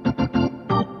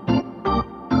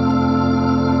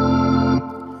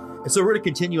 So we're going to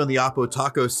continue on the Oppo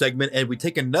Taco segment, and we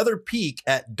take another peek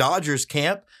at Dodgers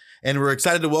camp, and we're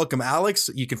excited to welcome Alex.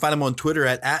 You can find him on Twitter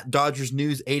at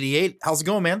DodgersNews88. How's it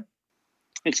going, man?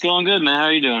 It's going good, man. How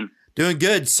are you doing? Doing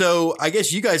good. So I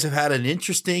guess you guys have had an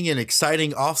interesting and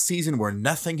exciting offseason where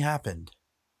nothing happened.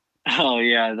 Oh,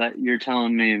 yeah. That you're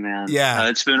telling me, man. Yeah.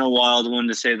 It's been a wild one,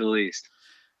 to say the least.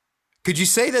 Could you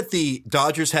say that the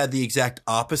Dodgers had the exact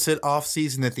opposite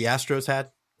offseason that the Astros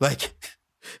had? Like,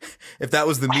 if that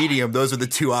was the medium, those are the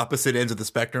two opposite ends of the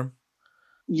spectrum?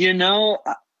 You know,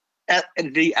 at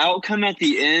the outcome at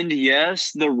the end,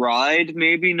 yes. The ride,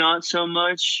 maybe not so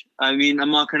much. I mean,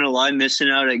 I'm not going to lie, missing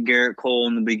out at Garrett Cole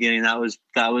in the beginning, that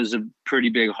was a pretty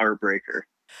big heartbreaker.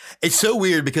 It's so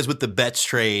weird because with the Betts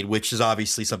trade, which is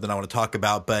obviously something I want to talk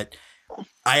about, but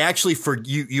I actually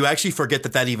you actually forget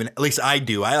that even, at least I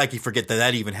do. I like to forget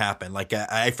that even happened. Like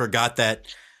I forgot that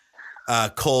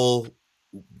Cole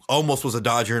almost was a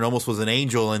Dodger and almost was an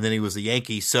Angel, and then he was a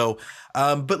Yankee. So,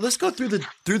 but let's go through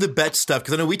the Betts stuff,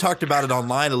 because I know we talked about it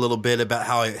online a little bit about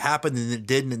how it happened and it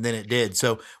didn't, and then it did.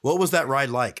 So, what was that ride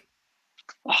like?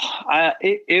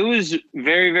 It was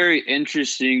very, very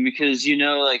interesting because, you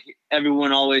know, like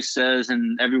everyone always says,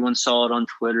 and everyone saw it on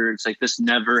Twitter, it's like this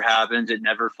never happens. It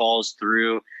never falls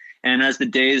through. And as the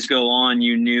days go on,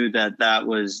 you knew that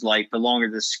was like the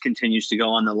longer this continues to go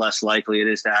on, the less likely it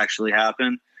is to actually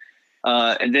happen.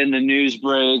 And then the news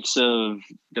breaks of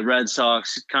the Red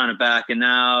Sox kind of backing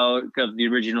out of the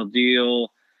original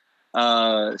deal.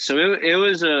 So it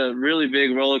was a really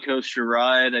big roller coaster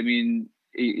ride. I mean,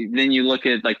 then you look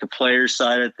at like the player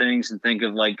side of things and think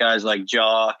of like guys like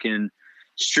Jock and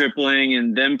Stripling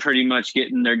and them pretty much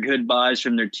getting their goodbyes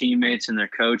from their teammates and their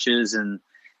coaches, and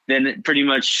then pretty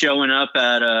much showing up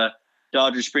at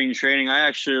Dodger spring training. I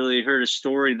actually heard a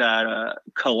story that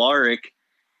Kolarek,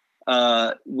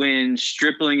 when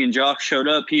Stripling and Jock showed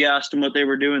up, he asked them what they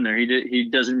were doing there. He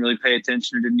doesn't really pay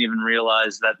attention or didn't even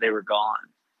realize that they were gone,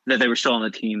 that they were still on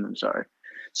the team. I'm sorry.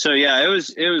 So yeah, it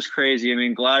was crazy. I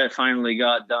mean, glad it finally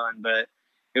got done, but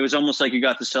it was almost like you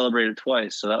got to celebrate it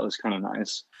twice. So that was kind of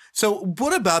nice. So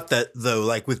what about that though?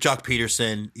 Like with Jock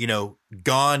Peterson, you know,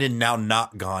 gone and now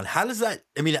not gone. How does that,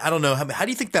 I mean, I don't know. How do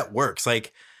you think that works?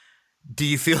 Like, do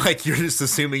you feel like you're just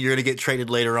assuming you're going to get traded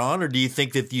later on? Or do you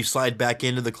think that you slide back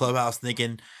into the clubhouse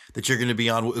thinking that you're going to be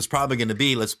on what was probably going to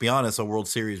be, let's be honest, a World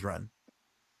Series run?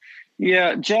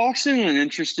 Yeah, Jock's in an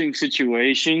interesting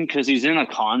situation because he's in a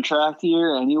contract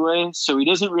year anyway, so he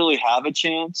doesn't really have a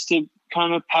chance to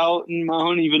kind of pout and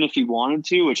moan even if he wanted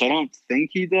to, which I don't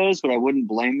think he does, but I wouldn't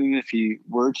blame him if he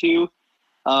were to,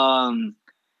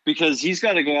 because he's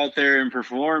got to go out there and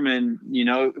perform, and, you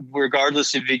know,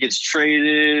 regardless if he gets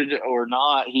traded or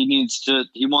not, he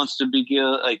wants to be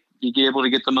able to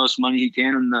get the most money he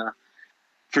can in the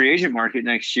free agent market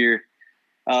next year.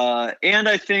 And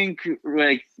I think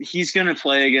like he's going to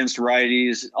play against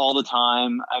righties all the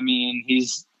time. I mean,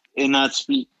 he's going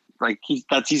to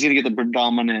get the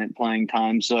predominant playing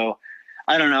time. So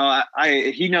I don't know.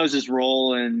 He knows his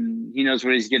role and he knows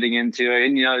what he's getting into,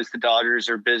 and he knows the Dodgers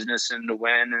are business and to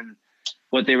win and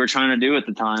what they were trying to do at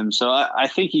the time. So I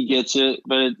think he gets it,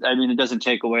 but it doesn't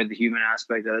take away the human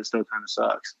aspect that it still kind of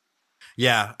sucks.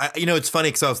 Yeah. It's funny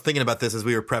because I was thinking about this as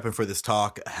we were prepping for this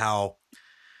talk, how,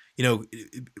 you know,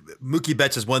 Mookie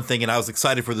Betts is one thing, and I was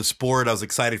excited for the sport. I was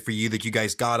excited for you that you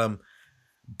guys got him.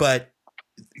 But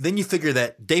then you figure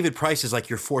that David Price is like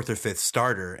your fourth or fifth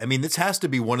starter. I mean, this has to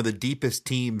be one of the deepest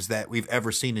teams that we've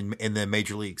ever seen in the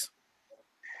major leagues.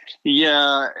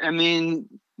 Yeah, I mean,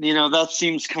 you know, that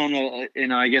seems kind of, you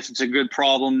know, I guess it's a good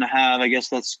problem to have. I guess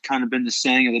that's kind of been the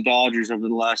saying of the Dodgers over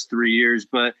the last 3 years.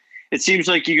 But it seems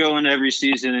like you go into every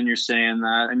season and you're saying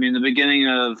that. I mean, the beginning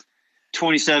of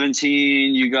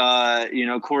 2017, you got, you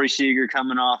know, Corey Seager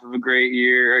coming off of a great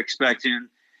year, expecting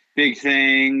big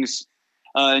things,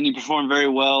 and he performed very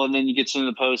well. And then you get into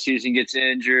the postseason, gets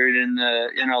injured in the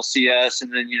NLCS,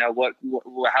 and then, you know,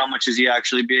 how much does he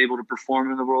actually be able to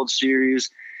perform in the World Series?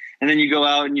 And then you go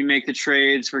out and you make the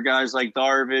trades for guys like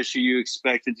Darvish, who you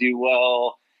expect to do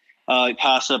well.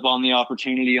 Pass up on the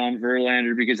opportunity on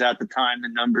Verlander because at the time the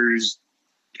numbers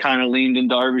kind of leaned in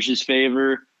Darvish's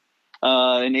favor.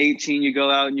 In 18, you go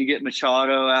out and you get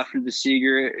Machado after the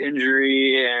Seager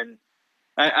injury. And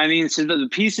I mean, so the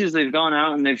pieces, they've gone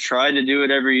out and they've tried to do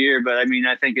it every year. But I mean,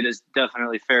 I think it is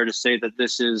definitely fair to say that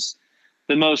this is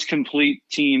the most complete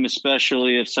team,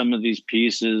 especially if some of these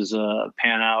pieces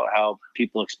pan out how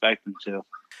people expect them to.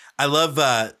 I love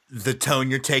the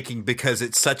tone you're taking because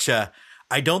it's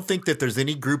I don't think that there's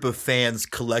any group of fans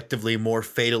collectively more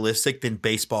fatalistic than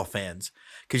baseball fans.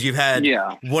 Because you've had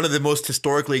one of the most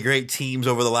historically great teams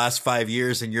over the last 5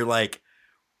 years, and you're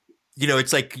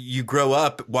it's like you grow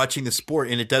up watching the sport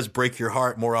and it does break your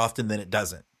heart more often than it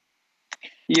doesn't.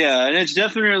 Yeah, and it's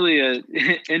definitely an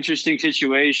interesting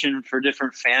situation for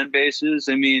different fan bases.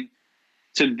 I mean,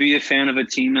 to be a fan of a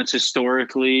team that's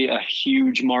historically a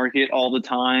huge market all the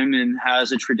time and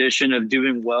has a tradition of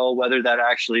doing well, whether that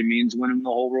actually means winning the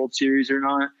whole World Series or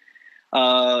not.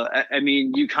 I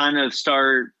mean, you kind of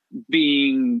start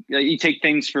being, you take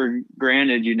things for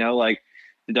granted, like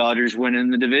the Dodgers winning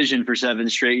the division for 7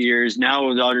 straight years.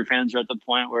 Now Dodger fans are at the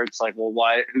point where it's like, well,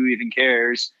 who even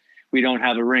cares? We don't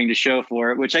have a ring to show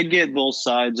for it, which I get both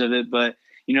sides of it. But,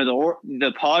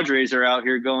 the Padres are out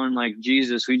here going like,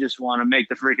 Jesus, we just want to make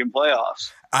the freaking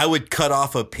playoffs. I would cut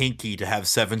off a pinky to have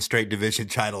 7 straight division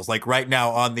titles. Like right now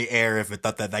on the air, if it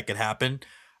thought that could happen,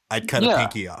 I'd cut a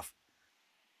pinky off.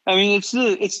 I mean,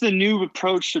 it's the new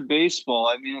approach to baseball.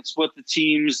 I mean, it's what the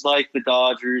teams like the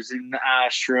Dodgers and the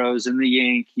Astros and the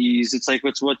Yankees, it's like,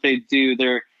 it's what they do.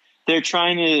 They're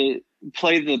trying to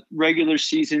play the regular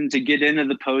season to get into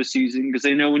the postseason because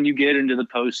they know when you get into the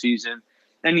postseason,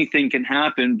 anything can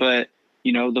happen. But,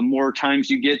 the more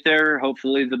times you get there,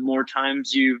 hopefully the more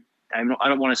times I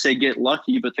don't want to say get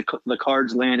lucky, but the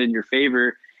cards land in your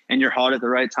favor and you're hot at the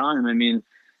right time. I mean,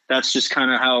 that's just kind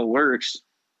of how it works.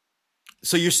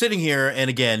 So you're sitting here,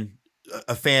 and again,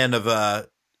 a fan of and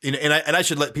I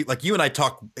should let people like you and I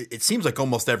talk. It seems like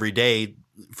almost every day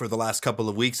for the last couple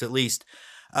of weeks, at least.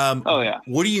 Oh yeah.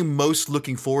 What are you most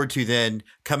looking forward to then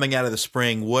coming out of the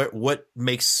spring? What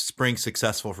makes spring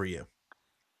successful for you?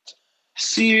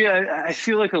 See, I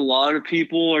feel like a lot of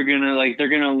people are they're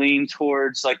gonna lean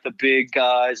towards like the big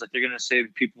guys, like they're gonna say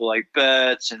people like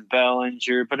Betts and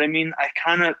Bellinger. But I mean,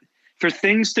 for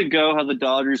things to go how the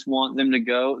Dodgers want them to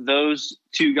go, those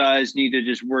 2 guys need to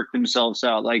just work themselves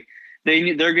out. Like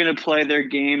they're going to play their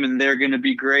game and they're going to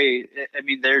be great. I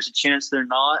mean, there's a chance they're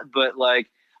not, but like,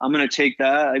 I'm going to take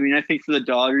that. I mean, I think for the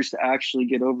Dodgers to actually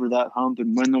get over that hump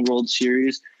and win the World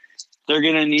Series, they're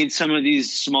going to need some of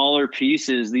these smaller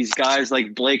pieces. These guys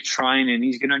like Blake Trinan,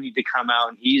 he's going to need to come out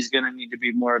and he's going to need to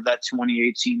be more of that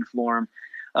 2018 form.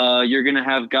 You're going to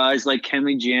have guys like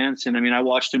Kenley Jansen. I mean, I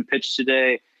watched him pitch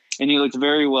today, and he looked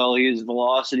very well. His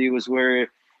velocity was where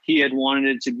he had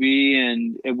wanted it to be,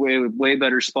 and a way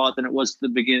better spot than it was at the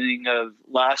beginning of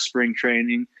last spring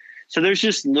training. So there's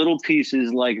just little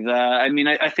pieces like that. I mean,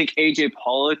 I think A.J.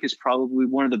 Pollock is probably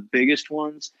one of the biggest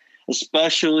ones,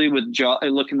 especially with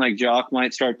looking like Jock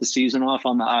might start the season off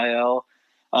on the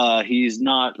IL. He's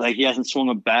not like he hasn't swung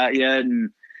a bat yet, and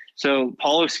so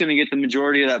Pollock's going to get the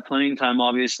majority of that playing time,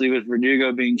 obviously, with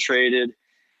Verdugo being traded.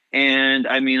 And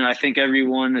I mean, I think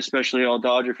everyone, especially all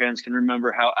Dodger fans, can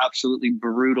remember how absolutely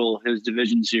brutal his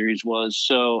division series was.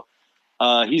 So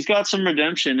he's got some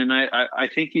redemption, and I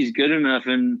think he's good enough.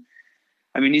 And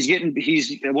I mean,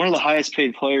 he's one of the highest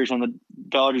paid players on the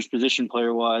Dodgers position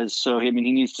player wise. So, I mean,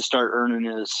 he needs to start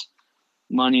earning his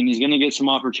money, and he's going to get some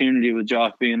opportunity with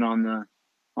Jock being on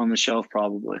the shelf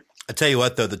probably. I tell you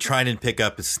what, though, the Trinan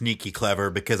pickup is sneaky clever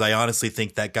because I honestly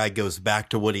think that guy goes back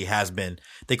to what he has been.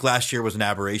 I think last year was an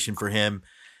aberration for him.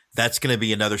 That's going to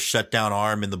be another shutdown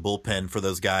arm in the bullpen for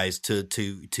those guys to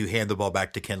hand the ball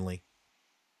back to Kenley.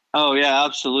 Oh yeah,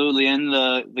 absolutely. And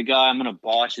the guy, I'm going to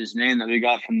botch his name, that we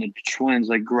got from the Twins,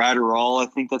 like Gratterall, I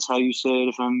think that's how you say it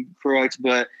if I'm correct.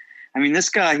 But I mean, this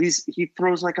guy, he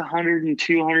throws like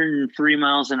 102, 103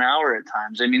 miles an hour at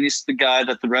times. I mean, this is the guy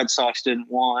that the Red Sox didn't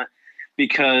want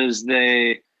because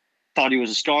they thought he was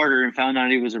a starter and found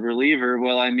out he was a reliever.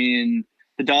 Well, I mean,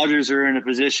 the Dodgers are in a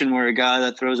position where a guy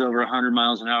that throws over 100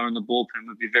 miles an hour in the bullpen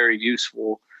would be very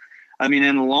useful. I mean,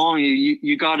 in the long,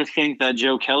 you got to think that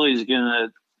Joe Kelly is going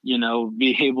to,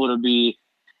 be able to be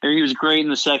 – he was great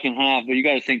in the second half, but you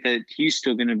got to think that he's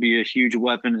still going to be a huge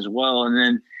weapon as well. And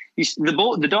then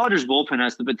the Dodgers bullpen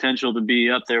has the potential to be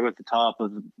up there with the top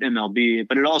of the MLB,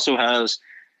 but it also has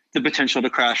the potential to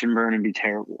crash and burn and be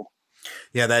terrible.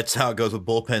 Yeah, that's how it goes with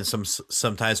bullpens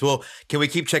sometimes. Well, can we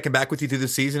keep checking back with you through the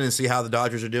season and see how the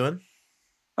Dodgers are doing?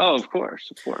 Oh, of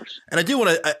course. And I do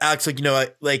want to, Alex,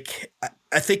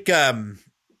 I think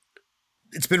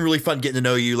it's been really fun getting to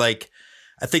know you. Like,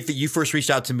 I think that you first reached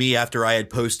out to me after I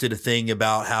had posted a thing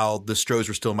about how the Stros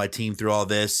were still my team through all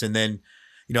this. And then,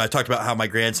 I talked about how my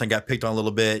grandson got picked on a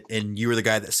little bit, and you were the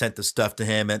guy that sent the stuff to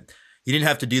him. And you didn't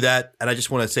have to do that. And I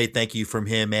just want to say thank you from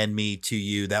him and me to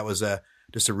you. That was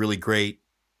just a really great,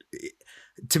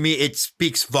 to me, it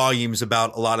speaks volumes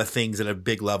about a lot of things at a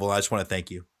big level. I just want to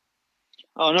thank you.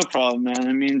 Oh, no problem, man.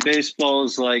 I mean, baseball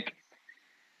is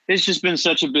it's just been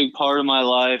such a big part of my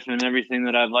life and everything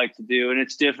that I've liked to do. And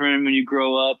it's different when you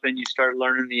grow up and you start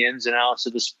learning the ins and outs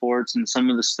of the sports and some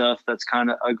of the stuff that's kind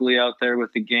of ugly out there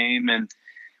with the game. And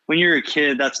when you're a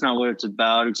kid, that's not what it's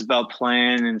about. It's about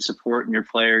playing and supporting your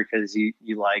player because you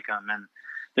like them. And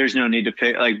there's no need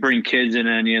to bring kids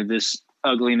into any of this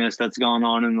ugliness that's gone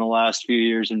on in the last few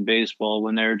years in baseball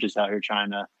when they're just out here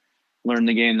trying to learn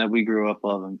the game that we grew up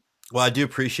loving. Well, I do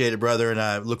appreciate it, brother, and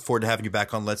I look forward to having you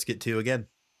back on Let's Get To again.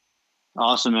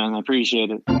 Awesome, man. I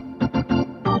appreciate it.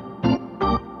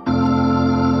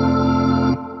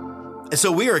 And so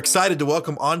we are excited to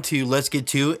welcome onto Let's Get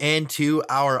To and to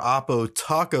our Oppo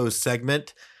Taco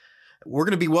segment. We're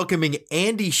going to be welcoming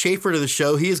Andy Schaefer to the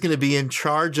show. He is going to be in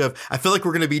charge of, I feel like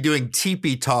we're going to be doing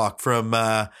TP talk from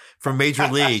Major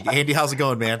League. Andy, how's it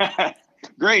going, man?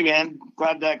 Great, man.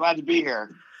 Glad to be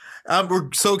here.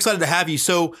 We're so excited to have you.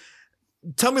 So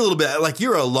tell me a little bit, like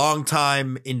you're a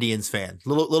longtime Indians fan.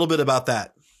 Little bit about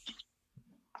that.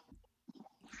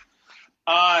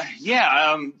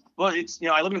 Well, it's,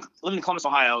 I live in Columbus,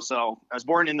 Ohio. So I was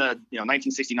born in the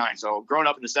 1969. So growing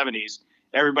up in the 70s,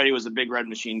 everybody was a big Red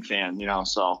Machine fan.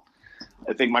 So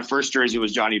I think my first jersey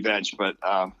was Johnny Bench. But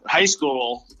high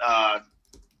school, I'll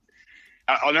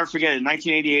never forget it. In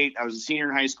 1988, I was a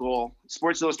senior in high school.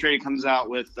 Sports Illustrated comes out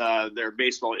with their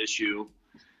baseball issue,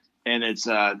 and it's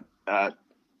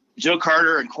Joe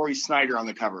Carter and Corey Snyder on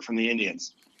the cover from the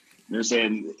Indians. And they're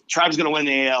saying Tribe's going to win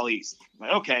the AL East. I'm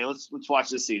like, okay, let's watch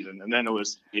this season. And then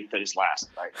it finished last.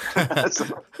 Right?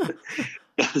 So,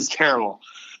 it was terrible.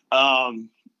 But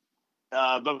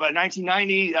by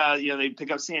 1990, they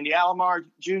pick up Sandy Alomar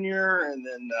Jr. and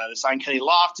then they sign Kenny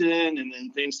Lofton, and then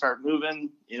things start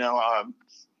moving.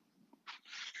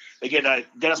 They get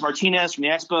Dennis Martinez from the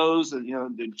Expos,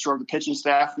 they shore up the pitching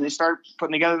staff, and they start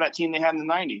putting together that team they had in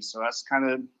the 90s. So that's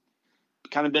kind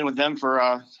of been with them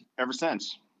for ever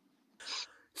since.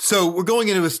 So we're going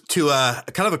into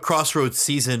kind of a crossroads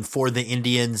season for the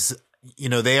Indians.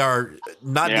 They are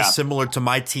not dissimilar to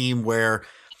my team where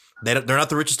they're not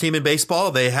the richest team in baseball.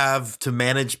 They have to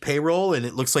manage payroll, and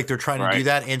it looks like they're trying to do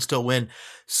that and still win.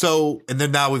 So, and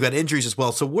then now we've got injuries as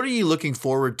well. So what are you looking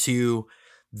forward to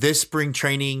this spring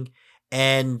training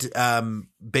and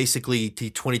basically the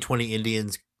 2020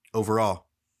 Indians overall?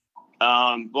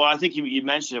 Well, I think you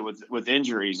mentioned it with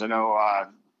injuries. I know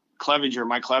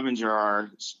Mike Clevenger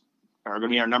are going to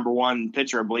be our number one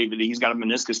pitcher. I believe that he's got a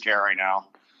meniscus tear right now.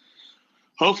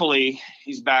 Hopefully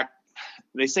he's back.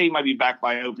 They say he might be back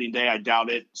by opening day. I doubt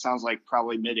it. Sounds like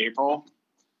probably mid-April.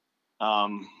 I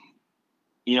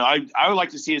would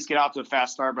like to see us get out to a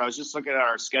fast start, but I was just looking at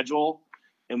our schedule,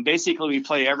 and basically we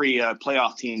play every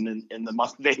playoff team in the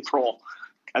month of April.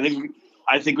 I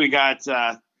think we got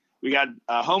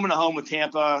home and a home with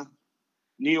Tampa,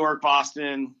 New York,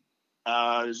 Boston.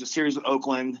 There's a series with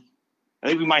Oakland. I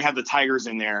think we might have the Tigers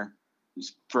in there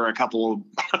for a couple,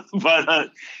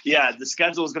 but the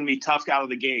schedule is going to be tough out of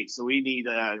the gate. So we need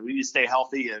to stay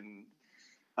healthy and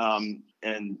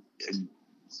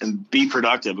be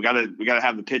productive. We got to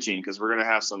have the pitching because we're going to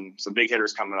have some big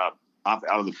hitters coming up out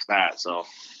of the bat. So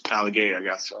out of the gate, I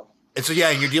guess so. And so,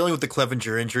 and you're dealing with the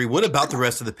Clevenger injury. What about the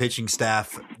rest of the pitching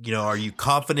staff? Are you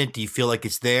confident? Do you feel like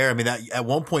it's there? I mean, that at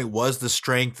one point was the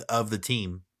strength of the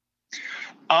team.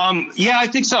 I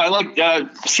think so. I like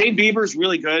Shane Bieber's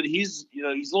really good. He's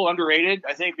a little underrated,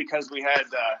 I think, because we had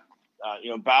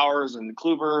Bowers and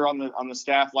Kluber on the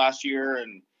staff last year,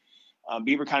 and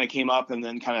Bieber kind of came up and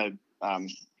then kind of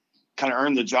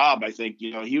earned the job. I think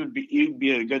he would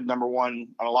be a good number one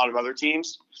on a lot of other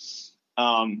teams.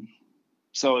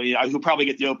 So he'll probably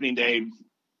get the opening day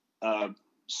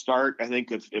start. I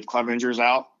think if Clevenger's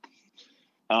out.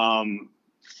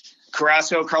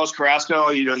 Carlos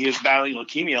Carrasco, he was battling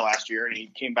leukemia last year, and he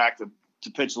came back to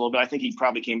pitch a little bit. I think he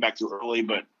probably came back too early,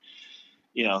 but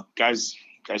guy's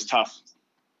tough.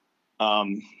 We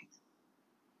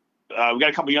got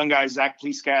a couple young guys, Zach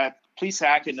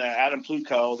Plesac and Adam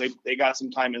Plutko. They got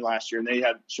some time in last year, and they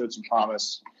showed some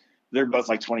promise. They're both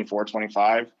like 24,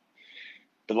 25,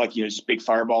 but just big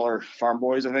fireballer farm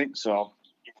boys, I think. So,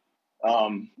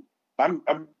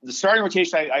 the starting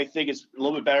rotation, I think, is a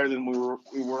little bit better than we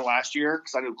were last year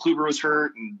because I know Kluber was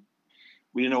hurt and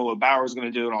we didn't know what Bauer was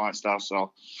going to do and all that stuff.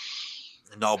 So,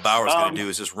 and all Bauer's going to do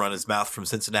is just run his mouth from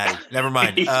Cincinnati. Never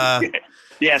mind.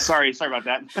 Sorry about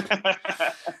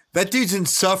that. That dude's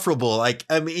insufferable.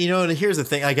 And here's the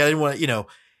thing. I didn't want to.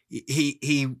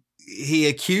 He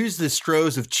accused the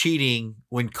Stros of cheating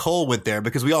when Cole went there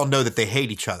because we all know that they hate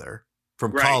each other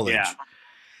from college. Yeah.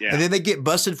 Yeah. And then they get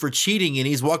busted for cheating, and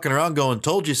he's walking around going,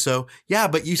 "Told you so." Yeah,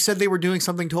 but you said they were doing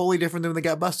something totally different than they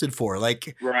got busted for. You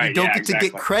don't get to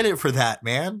get credit for that,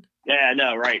 man. Yeah,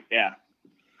 no, right, yeah.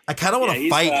 I kind of want to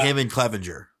fight him and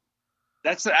Clevenger.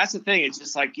 That's the thing. It's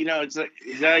just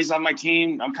he's on my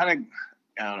team. I'm kind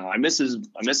don't know. I miss his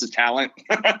talent.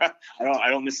 I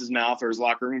don't miss his mouth or his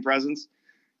locker room presence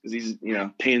because he's,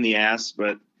 pain in the ass.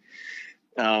 But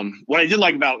what I did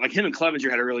like about like him and Clevenger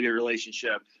had a really good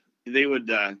relationship. They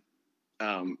would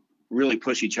really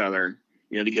push each other,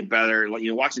 to get better. Like,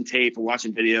 watching tape and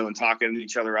watching video and talking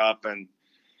each other up. And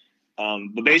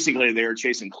but basically they were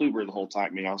chasing Kluber the whole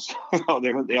time. So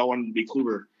they all wanted to be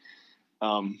Kluber.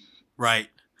 Right.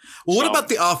 Well, what about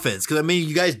the offense? Because,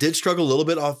 you guys did struggle a little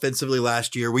bit offensively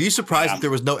last year. Were you surprised that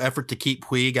there was no effort to keep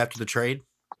Puig after the trade?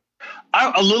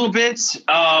 A little bit.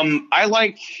 I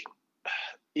like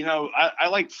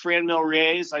Franmil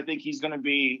Reyes. I think he's going to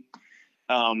be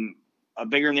a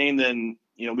bigger name than,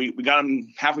 we got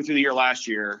him halfway through the year last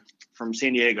year from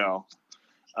San Diego.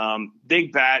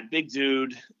 Big bat, big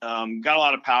dude, got a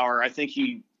lot of power. I think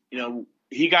he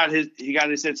got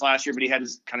his hits last year, but he had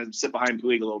to kind of sit behind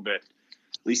Puig a little bit,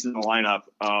 at least in the lineup.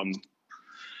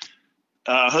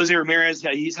 Jose Ramirez,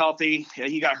 he's healthy.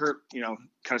 He got hurt,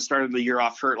 kind of started the year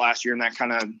off hurt last year, and that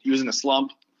he was in a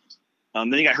slump.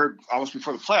 Then he got hurt almost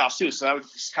before the playoffs too. So that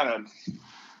was just kind of,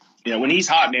 when he's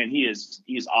hot, man, he is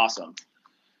awesome.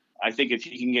 I think if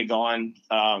he can get going,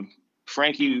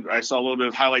 Frankie, I saw a little bit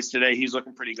of highlights today. He's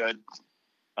looking pretty good.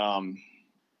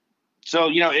 So,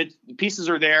 the pieces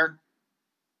are there.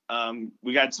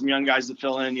 We got some young guys to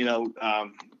fill in,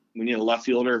 we need a left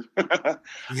fielder. I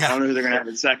don't know who they're going to have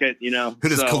in second, Who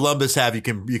does Columbus have you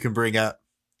can bring up?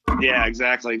 Yeah,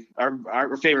 exactly.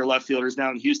 Our favorite left fielder is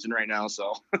down in Houston right now.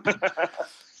 So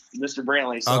Mr.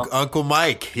 Brantley. So. Uncle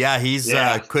Mike. Yeah. He's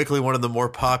quickly one of the more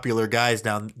popular guys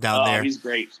down there. He's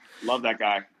great. Love that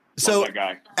guy.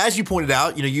 As you pointed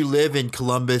out, you live in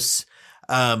Columbus.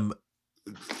 Talk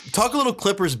a little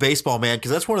Clippers baseball, man,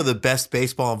 because that's one of the best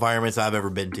baseball environments I've ever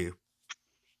been to.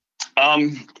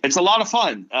 It's a lot of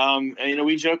fun. And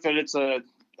we joke that it's a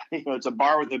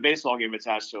bar with a baseball game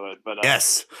attached to it. But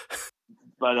yes.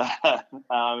 But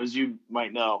as you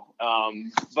might know,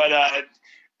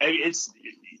 it's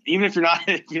even if you're not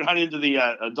into the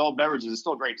adult beverages, it's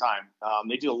still a great time.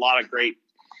 They do a lot of great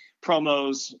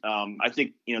promos. I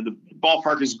think the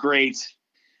ballpark is great.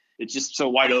 It's just so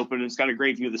wide open. It's got a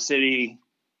great view of the city.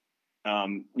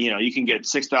 You can get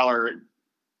 $6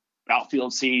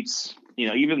 outfield seats.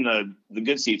 Even the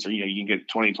good seats are, you can get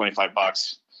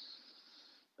 $20-$25.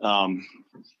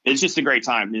 It's just a great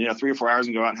time. 3 or 4 hours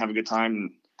and go out and have a good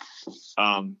time.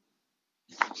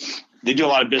 They do a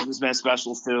lot of businessman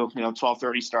specials too.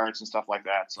 12:30 starts and stuff like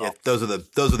that. So. Yeah, those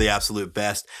are the absolute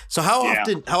best. So how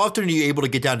often are you able to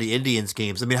get down to Indians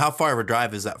games? How far of a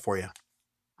drive is that for you?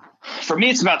 For me,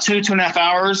 it's about 2.5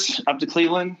 hours up to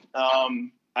Cleveland.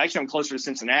 Actually, I'm closer to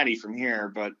Cincinnati from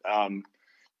here, but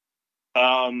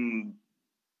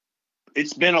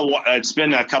it's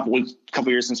been a couple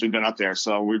years since we've been up there,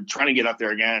 so we're trying to get up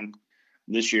there again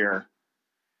this year.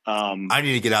 I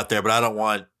need to get out there, but I don't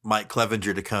want Mike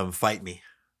Clevenger to come fight me.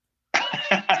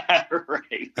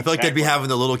 Right. I feel like they'd be having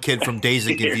the little kid from Dazed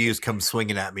and Confused come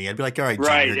swinging at me. I'd be like, all right,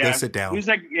 Junior, go sit down. Who's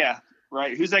that? Yeah.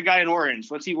 Right. Who's that guy in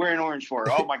orange? What's he wearing orange for?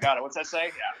 Oh my God. What's that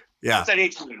say? Yeah. What's that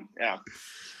H mean? Yeah.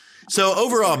 So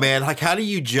overall, man, how are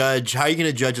you going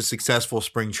to judge a successful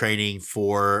spring training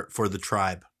for the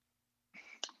Tribe?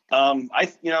 I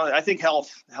think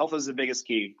health is the biggest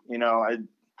key.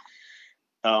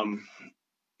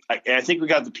 I think we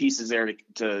got the pieces there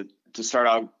to start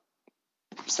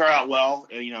out well.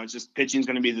 It's just pitching is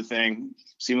going to be the thing.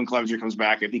 See when Clevenger comes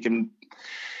back. If he can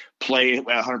play at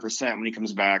 100% when he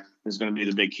comes back, is going to be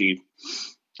the big key.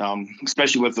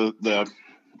 Especially with the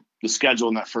schedule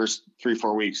in that first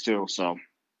 3-4 weeks too. So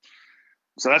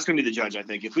that's going to be the judge. I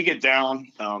think if we get down,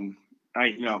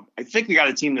 I think we got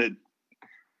a team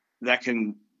that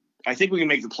can. I think we can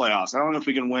make the playoffs. I don't know if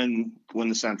we can win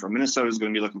the Central. Minnesota is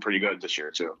going to be looking pretty good this year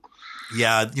too.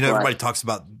 Yeah, everybody talks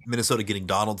about Minnesota getting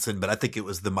Donaldson, but I think it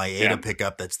was the Maeda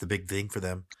pickup that's the big thing for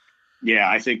them. Yeah,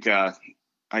 I think they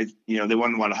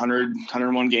won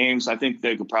 101 games. I think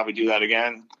they could probably do that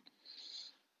again.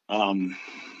 I don't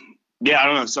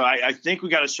know. So I think we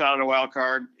got a shot at a wild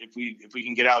card if we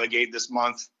can get out of the gate this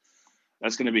month.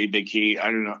 That's going to be a big key. I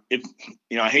don't know if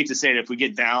I hate to say it, if we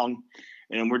get down.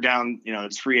 And we're down,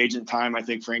 it's free agent time. I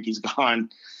think Frankie's gone.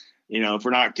 If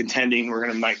we're not contending, we're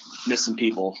going to might miss some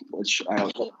people, which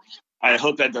I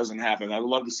hope that doesn't happen. I would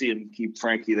love to see him keep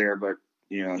Frankie there, but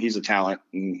he's a talent.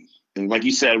 And like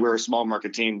you said, we're a small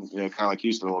market team, kind of like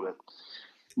Houston a little bit.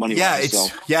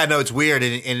 It's weird.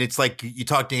 And it's like you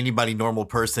talk to anybody, normal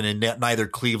person, and neither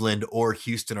Cleveland or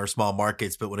Houston are small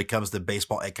markets. But when it comes to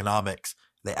baseball economics,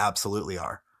 they absolutely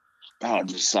are. Oh, it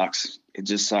just sucks.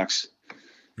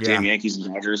 Yeah. Damn Yankees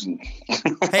and Dodgers. And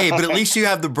hey, but at least you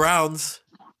have the Browns.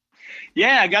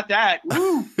 Yeah, I got that.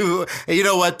 Woo. You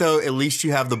know what, though? At least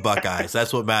you have the Buckeyes.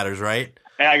 That's what matters, right?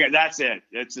 Yeah, that's it.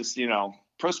 It's just,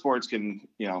 pro sports can,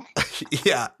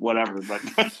 yeah, whatever. But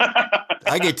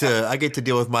I get to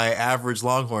deal with my average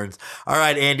Longhorns. All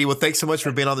right, Andy. Well, thanks so much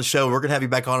for being on the show. We're gonna have you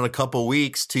back on in a couple of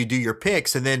weeks to do your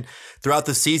picks, and then throughout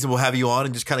the season, we'll have you on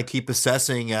and just kind of keep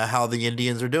assessing how the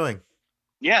Indians are doing.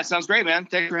 Yeah, sounds great, man.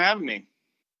 Thanks for having me.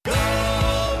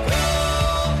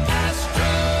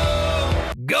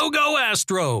 Go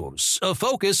Astros, a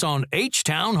focus on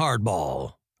H-Town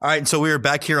hardball. All right, so we are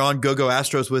back here on Go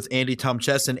Astros with Andy Tom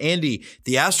Chesson. Andy,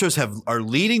 the Astros are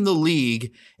leading the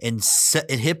league in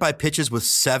hit by pitches with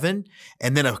 7,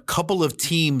 and then a couple of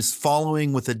teams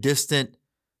following with a distant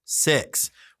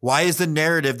 6. Why is the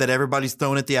narrative that everybody's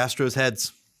throwing at the Astros'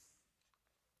 heads?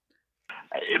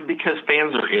 Because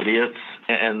fans are idiots,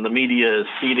 and the media is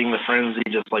feeding the frenzy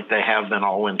just like they have been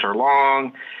all winter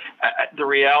long. The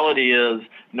reality is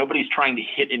nobody's trying to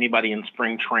hit anybody in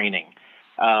spring training.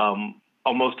 I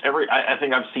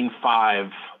think I've seen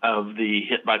 5 of the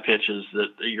hit by pitches that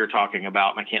you're talking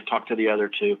about, and I can't talk to the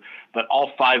other 2, but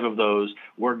all 5 of those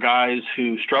were guys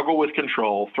who struggle with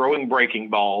control, throwing breaking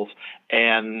balls,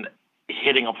 and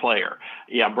hitting a player.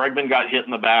 Yeah, Bregman got hit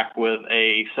in the back with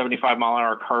a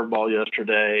 75-mile-an-hour curveball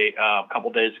yesterday. A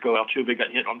couple days ago, Altuve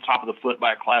got hit on top of the foot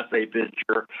by a Class A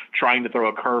pitcher trying to throw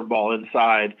a curveball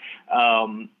inside.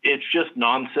 It's just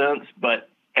nonsense, but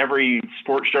every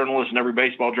sports journalist and every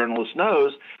baseball journalist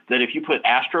knows that if you put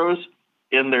Astros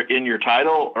in your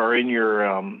title or in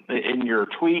your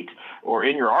tweet or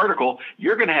in your article,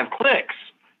 you're going to have clicks,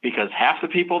 because half the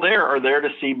people there are there to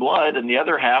see blood and the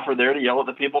other half are there to yell at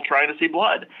the people trying to see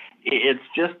blood. It's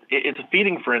a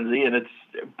feeding frenzy, and it's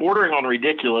bordering on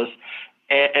ridiculous.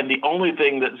 And the only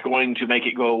thing that's going to make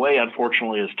it go away,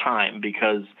 unfortunately, is time,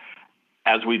 because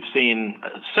as we've seen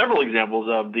several examples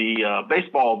of, the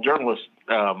baseball journalists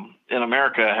in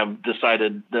America have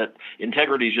decided that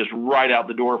integrity is just right out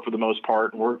the door for the most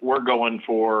part. We're going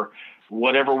for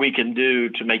whatever we can do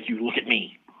to make you look at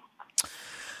me.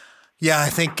 Yeah, I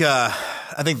think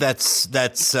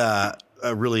that's a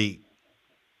really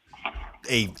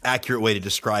accurate way to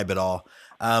describe it all.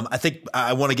 I think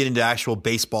I want to get into actual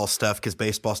baseball stuff because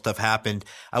baseball stuff happened.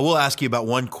 I will ask you about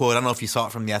one quote. I don't know if you saw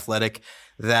it from The Athletic,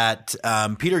 that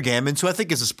Peter Gammons, who I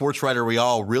think is a sports writer we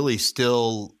all really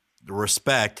still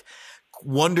respect,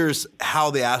 wonders how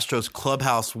the Astros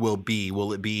clubhouse will be.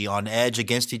 Will it be on edge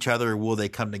against each other, or will they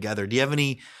come together? Do you have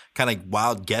any kind of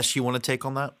wild guess you want to take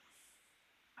on that?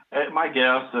 My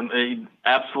guess, and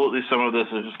absolutely some of this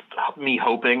is just me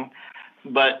hoping,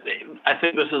 but I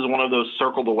think this is one of those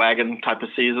circle the wagon type of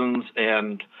seasons.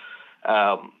 And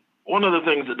one of the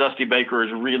things that Dusty Baker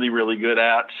is really, really good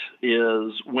at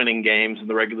is winning games in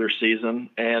the regular season.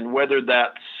 And whether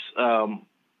that's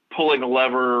pulling a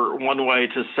lever one way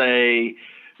to say,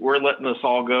 we're letting this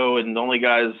all go and the only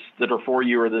guys that are for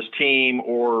you are this team,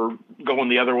 or going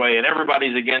the other way and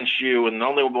everybody's against you and the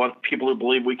only people who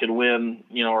believe we can win,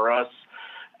 are us.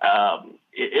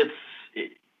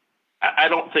 I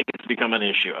don't think it's become an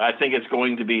issue. I think it's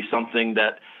going to be something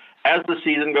that, as the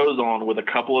season goes on, with a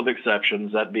couple of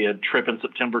exceptions, that'd be a trip in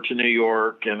September to New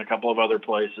York and a couple of other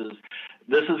places,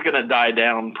 this is going to die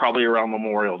down probably around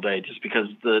Memorial Day, just because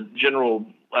the general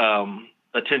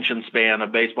attention span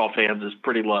of baseball fans is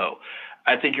pretty low.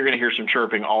 I think you're going to hear some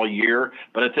chirping all year,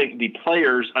 but I think the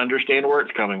players understand where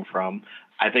it's coming from.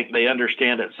 I think they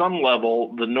understand at some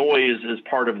level the noise is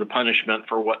part of the punishment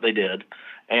for what they did.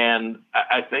 And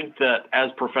I think that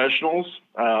as professionals,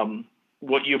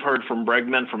 what you've heard from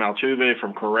Bregman, from Altuve,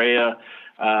 from Correa,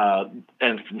 and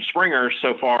from Springer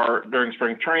so far during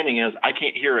spring training is, I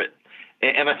can't hear it.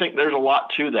 And I think there's a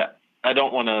lot to that. I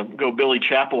don't want to go Billy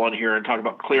Chappell on here and talk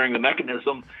about clearing the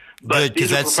mechanism. Good,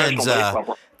 because that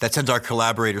sends our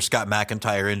collaborator Scott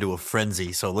McIntyre into a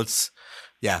frenzy. So let's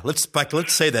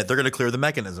say that they're going to clear the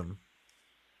mechanism.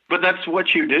 But that's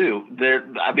what you do.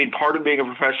 Part of being a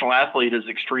professional athlete is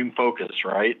extreme focus,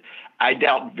 right? I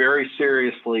doubt very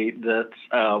seriously that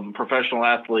professional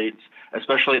athletes,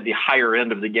 especially at the higher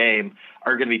end of the game,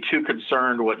 are going to be too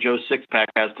concerned what Joe Sixpack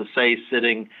has to say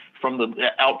sitting from the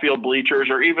outfield bleachers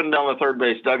or even down the third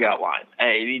base dugout line.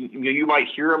 Hey, you might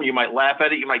hear them, you might laugh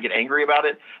at it, you might get angry about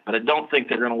it, but I don't think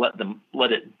they're going to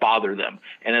let it bother them.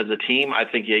 And as a team, I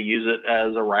think you use it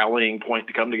as a rallying point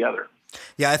to come together.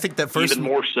 Yeah, I think that first even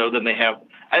more so than they have.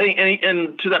 I think,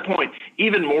 and to that point,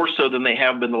 even more so than they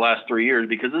have been the last 3 years,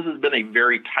 because this has been a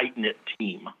very tight-knit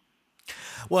team.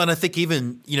 Well, and I think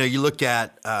even, you look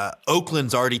at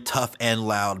Oakland's already tough and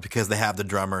loud because they have the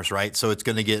drummers, right? So it's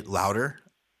going to get louder.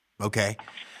 Okay.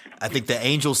 I think the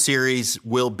Angels series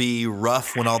will be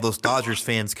rough when all those Dodgers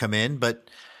fans come in, but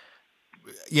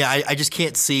Yeah, I just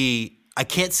can't see. I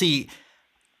can't see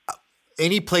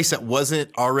any place that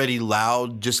wasn't already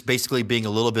loud just basically being a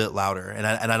little bit louder. And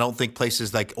I don't think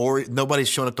places like, or nobody's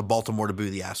showing up to Baltimore to boo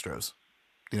the Astros.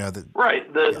 You know, Right.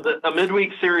 A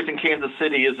midweek series in Kansas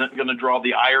City isn't going to draw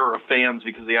the ire of fans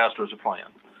because the Astros are playing.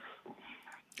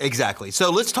 Exactly.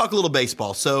 So let's talk a little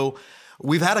baseball. So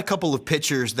we've had a couple of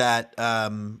pitchers that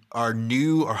are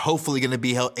new or hopefully going to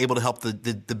be able to help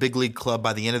the big league club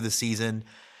by the end of the season.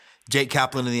 Jake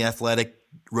Kaplan in The Athletic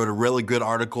wrote a really good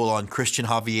article on Christian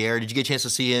Javier. Did you get a chance to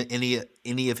see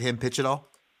any of him pitch at all?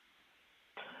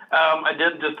 I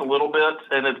did just a little bit,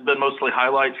 and it's been mostly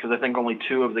highlights because I think only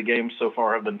 2 of the games so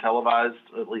far have been televised,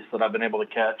 at least that I've been able to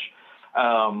catch.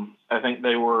 I think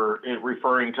they were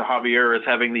referring to Javier as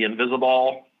having the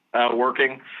invisible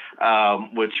working,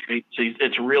 which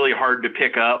it's really hard to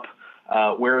pick up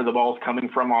where the ball's coming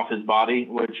from off his body,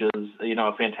 which is,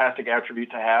 a fantastic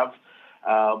attribute to have.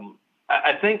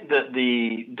 I think that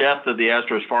the depth of the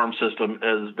Astros farm system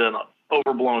has been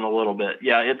overblown a little bit.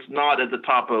 Yeah, it's not at the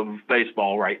top of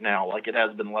baseball right now like it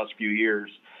has been the last few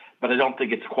years, but I don't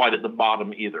think it's quite at the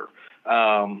bottom either.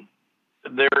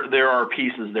 There are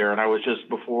pieces there, and I was just,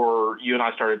 before you and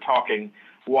I started talking,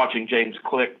 watching James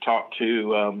Click talk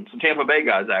to some Tampa Bay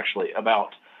guys actually about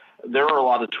there are a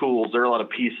lot of tools, there are a lot of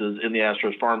pieces in the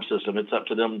Astros farm system. It's up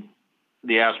to them,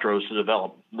 the Astros, to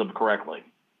develop them correctly.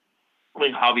 I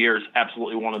think Javier is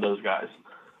absolutely one of those guys.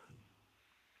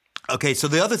 Okay, so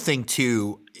the other thing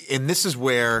too, and this is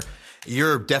where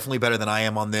you're definitely better than I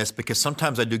am on this, because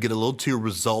sometimes I do get a little too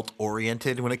result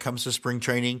oriented when it comes to spring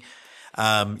training.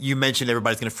 You mentioned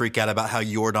everybody's going to freak out about how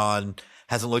Jordan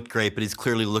hasn't looked great, but he's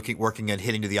clearly working at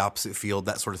hitting to the opposite field,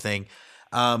 that sort of thing.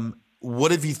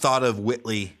 What have you thought of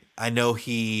Whitley? I know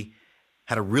he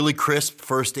had a really crisp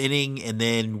first inning, and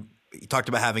then he talked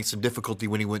about having some difficulty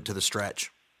when he went to the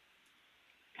stretch.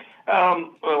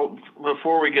 Well,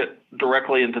 before we get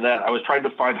directly into that, I was trying to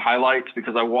find highlights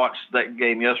because I watched that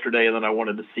game yesterday and then I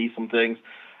wanted to see some things.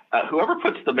 Whoever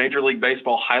puts the Major League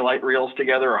Baseball highlight reels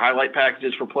together or highlight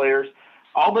packages for players,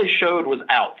 all they showed was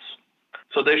outs.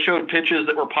 So they showed pitches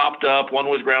that were popped up. One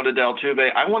was grounded to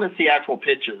Altuve. I want to see actual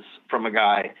pitches from a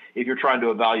guy if you're trying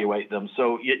to evaluate them.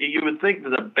 So you would think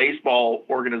that a baseball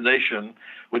organization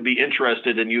would be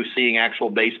interested in you seeing actual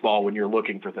baseball when you're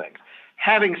looking for things.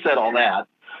 Having said all that,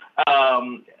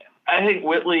 I think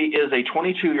Whitley is a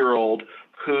 22-year-old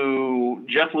who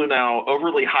Jeff Luhnow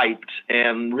overly hyped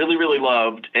and really, really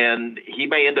loved, and he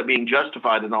may end up being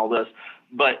justified in all this,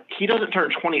 but he doesn't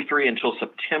turn 23 until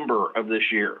September of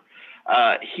this year.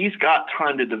 He's got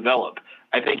time to develop.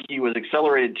 I think he was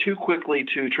accelerated too quickly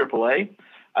to AAA.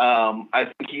 I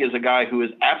think he is a guy who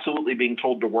is absolutely being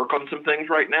told to work on some things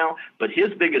right now, but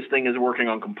his biggest thing is working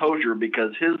on composure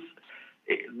because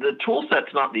the tool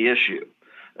set's not the issue.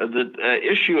 The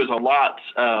issue is a lot,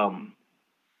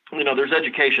 there's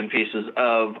education pieces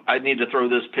of I need to throw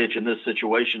this pitch in this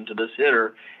situation to this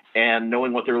hitter and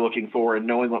knowing what they're looking for and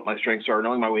knowing what my strengths are,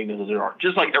 knowing my weaknesses are,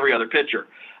 just like every other pitcher.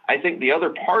 I think the other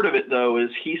part of it, though, is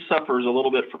he suffers a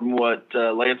little bit from what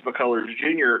Lance McCullers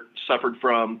Jr. suffered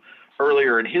from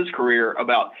earlier in his career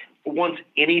about once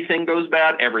anything goes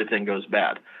bad, everything goes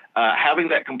bad. Having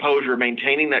that composure,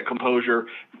 maintaining that composure,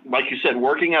 like you said,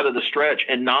 working out of the stretch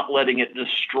and not letting it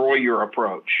destroy your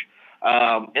approach.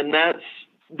 And that's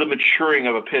the maturing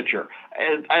of a pitcher.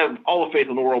 And I have all the faith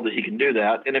in the world that he can do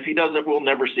that. And if he doesn't, we'll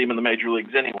never see him in the major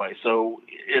leagues anyway. So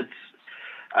it's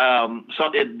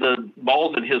the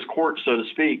ball's in his court, so to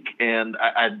speak. And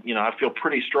I feel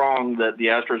pretty strong that the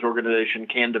Astros organization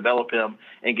can develop him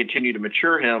and continue to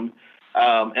mature him.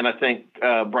 And I think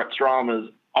Brett Strom is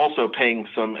also paying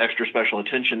some extra special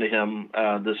attention to him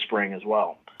this spring as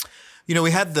well.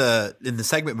 We had in the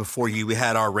segment before we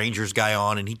had our Rangers guy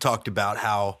on, and we talked about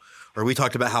how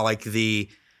like the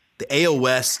AL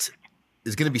West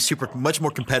is going to be much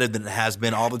more competitive than it has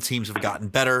been. All the teams have gotten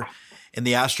better, and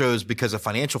the Astros, because of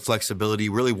financial flexibility,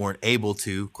 really weren't able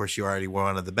to. Of course, you already were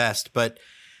one of the best, but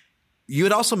you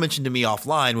had also mentioned to me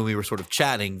offline when we were sort of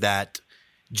chatting that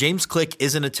James Click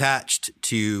isn't attached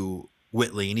to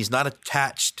Whitley, and he's not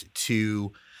attached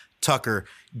to Tucker.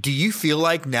 Do you feel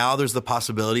like now there's the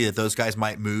possibility that those guys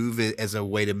might move as a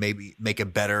way to maybe make a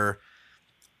better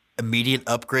immediate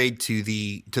upgrade to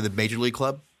the major league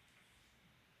club?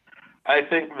 I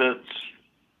think that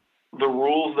the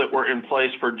rules that were in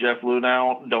place for Jeff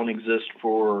Luhnow don't exist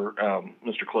for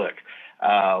Mr. Click,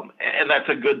 and that's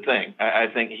a good thing. I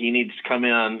think he needs to come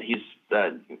in. He's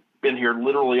been here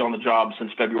literally on the job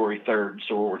since February 3rd,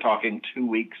 so we're talking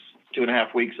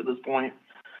 2.5 weeks at this point.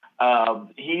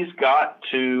 He's got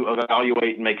to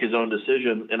evaluate and make his own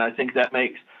decision, and I think that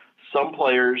makes some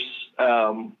players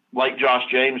like Josh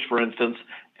James, for instance,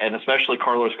 and especially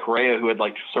Carlos Correa, who I'd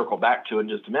like to circle back to in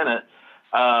just a minute,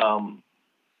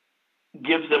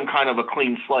 gives them kind of a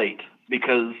clean slate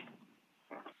because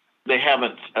they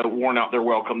haven't worn out their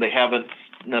welcome. They haven't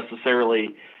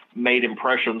necessarily made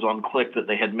impressions on Click that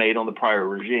they had made on the prior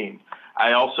regime.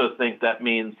 I also think that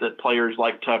means that players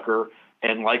like Tucker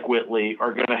and like Whitley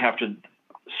are going to have to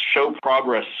show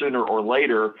progress sooner or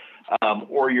later,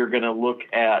 or you're going to look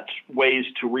at ways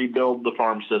to rebuild the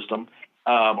farm system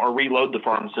or reload the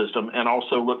farm system, and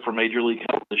also look for major league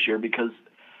help this year, because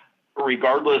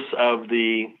regardless of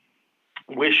the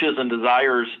wishes and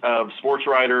desires of sports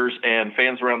writers and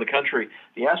fans around the country,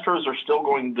 the Astros are still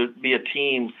going to be a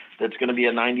team that's going to be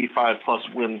a 95-plus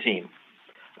win team.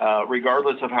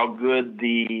 Regardless of how good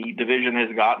the division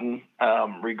has gotten,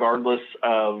 regardless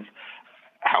of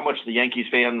how much the Yankees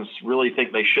fans really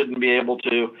think they shouldn't be able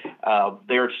to,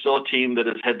 they're still a team that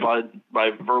is headlined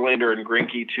by Verlander and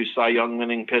Greinke, two Cy Young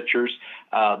winning pitchers.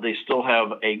 They still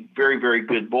have a very, very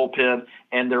good bullpen,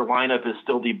 and their lineup is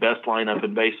still the best lineup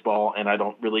in baseball, and I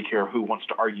don't really care who wants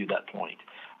to argue that point.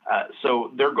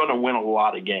 So they're going to win a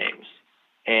lot of games,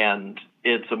 and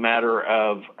it's a matter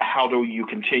of how do you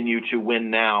continue to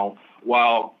win now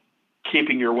while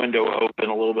keeping your window open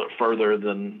a little bit further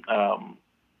than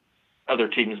other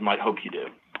teams might hope you do.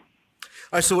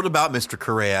 All right, so what about Mr.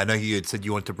 Correa? I know you had said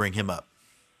you wanted to bring him up.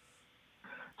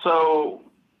 So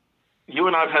you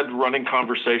and I have had running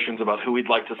conversations about who we'd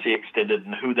like to see extended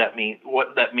and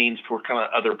what that means for kind of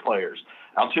other players.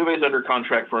 Altuve's under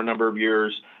contract for a number of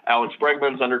years. Alex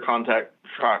Bregman's under contract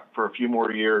for a few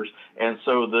more years. And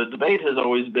so the debate has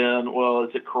always been, well,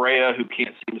 is it Correa who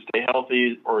can't seem to stay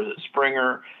healthy, or is it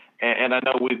Springer? And I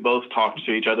know we've both talked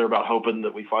to each other about hoping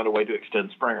that we find a way to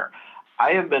extend Springer.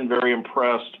 I have been very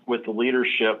impressed with the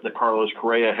leadership that Carlos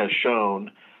Correa has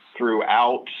shown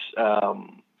throughout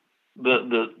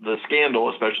the scandal,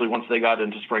 especially once they got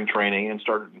into spring training and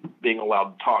started being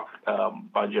allowed to talk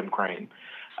by Jim Crane.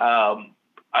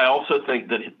 I also think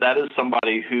that is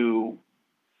somebody who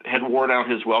had worn out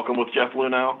his welcome with Jeff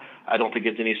Luhnow. I don't think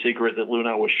it's any secret that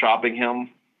Luhnow was shopping him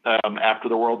after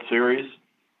the World Series,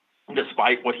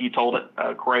 despite what he told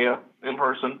Correa in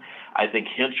person. I think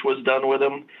Hinch was done with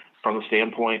him from the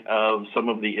standpoint of some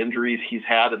of the injuries he's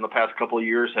had in the past couple of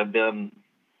years have been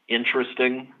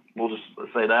interesting. We'll just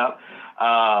say that.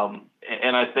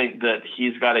 And I think that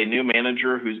he's got a new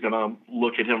manager who's going to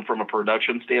look at him from a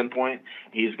production standpoint.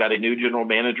 He's got a new general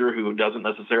manager who doesn't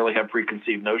necessarily have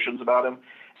preconceived notions about him.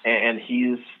 And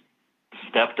he's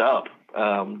stepped up,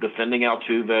 defending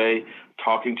Altuve,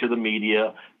 talking to the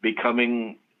media,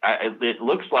 becoming it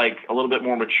looks like a little bit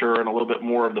more mature and a little bit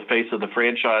more of the face of the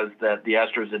franchise that the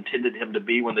Astros intended him to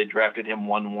be when they drafted him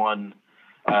 1-1, in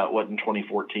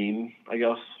 2014, I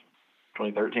guess,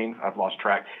 2013. I've lost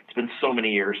track. It's been so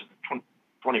many years,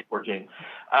 2014.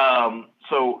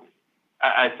 So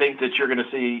I think that you're going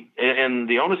to see, and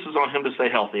the onus is on him to stay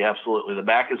healthy, absolutely. The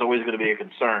back is always going to be a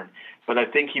concern. But I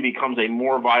think he becomes a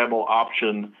more viable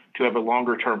option to have a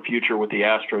longer-term future with the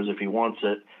Astros if he wants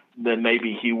it than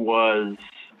maybe he was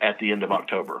at the end of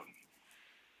October.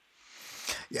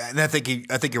 Yeah, and I think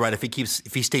you're right.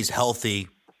 If he stays healthy,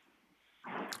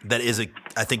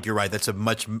 I think you're right. That's a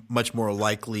much more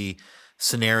likely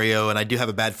scenario. And I do have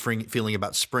a bad feeling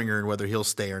about Springer and whether he'll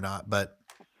stay or not. But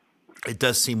it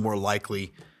does seem more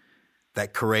likely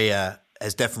that Correa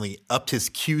has definitely upped his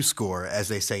Q score, as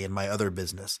they say in my other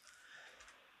business.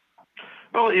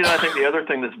 Well, I think the other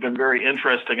thing that's been very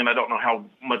interesting, and I don't know how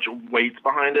much weight's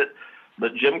behind it,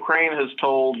 but Jim Crane has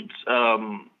told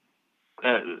the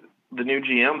new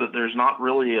GM that there's not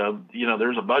really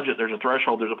there's a budget, there's a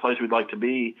threshold, there's a place we'd like to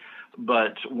be,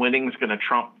 but winning's going to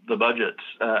trump the budget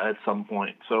at some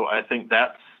point. So I think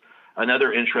that's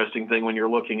another interesting thing when you're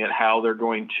looking at how they're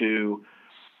going to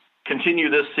continue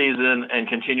this season and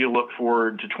continue to look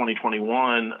forward to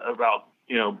 2021 about,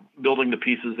 building the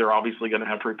pieces they're obviously going to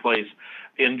have to replace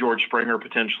in George Springer,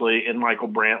 potentially, in Michael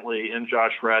Brantley, in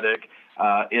Josh Reddick,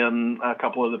 in a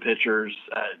couple of the pitchers.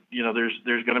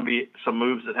 There's going to be some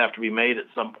moves that have to be made at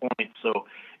some point. So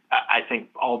I think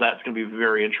all that's going to be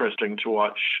very interesting to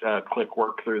watch Click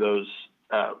work through those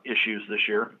issues this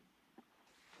year.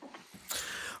 All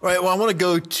right. Well, I want to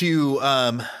go to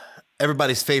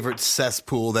everybody's favorite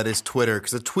cesspool, that is Twitter,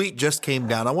 because a tweet just came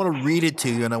down. I want to read it to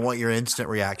you, and I want your instant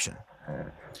reaction.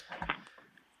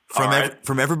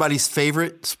 From everybody's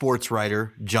favorite sports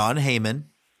writer, John Heyman,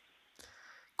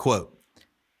 quote,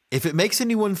 "If it makes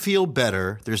anyone feel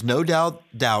better, there's no doubt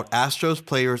Astros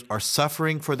players are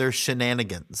suffering for their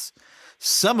shenanigans.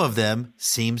 Some of them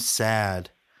seem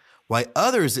sad, while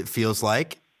others, it feels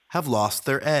like, have lost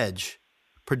their edge.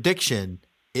 Prediction,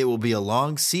 it will be a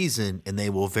long season and they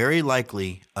will very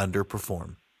likely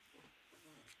underperform.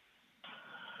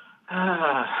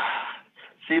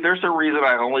 See, there's a reason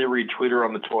I only read Twitter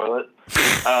on the toilet.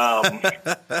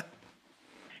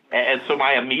 And so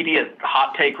my immediate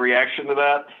hot take reaction to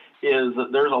that is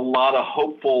that there's a lot of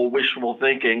hopeful, wishful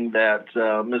thinking that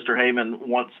Mr. Heyman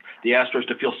wants the Astros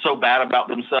to feel so bad about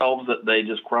themselves that they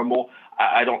just crumble.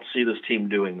 I don't see this team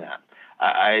doing that.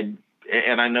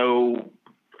 And I know,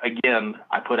 again,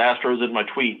 I put Astros in my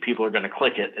tweet. People are going to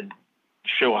click it and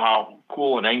show how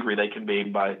cool and angry they can be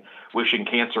by wishing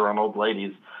cancer on old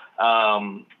ladies,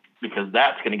 because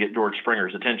that's going to get George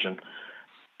Springer's attention.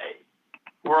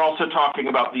 We're also talking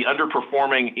about the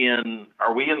underperforming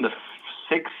are we in the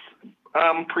sixth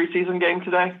preseason game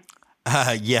today?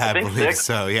 Yeah, I believe sixth.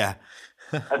 So. Yeah,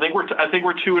 I think we're 2-4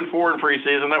 in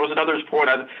preseason. That was another point.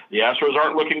 The Astros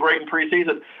aren't looking great in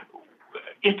preseason.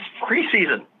 It's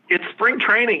preseason. It's spring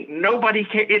training. Nobody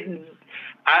can.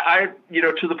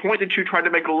 To the point that you tried to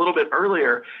make a little bit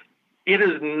earlier, it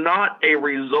is not a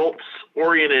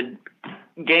results-oriented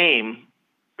game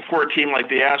for a team like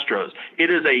the Astros. It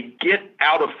is a get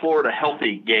out of Florida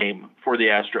healthy game for the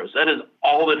Astros. That is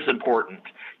all that's important.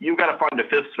 You've got to find a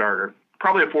fifth starter,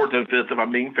 probably a fourth and fifth if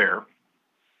I'm being fair.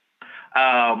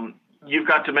 You've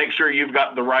got to make sure you've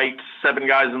got the right 7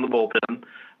 guys in the bullpen,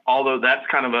 although that's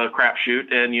kind of a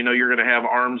crapshoot, and you're going to have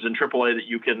arms in AAA that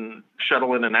you can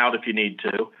shuttle in and out if you need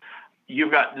to.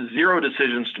 You've got 0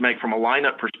 decisions to make from a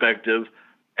lineup perspective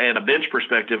and a bench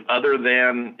perspective other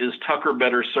than, is Tucker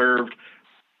better served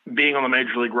being on the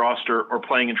Major League roster or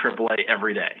playing in AAA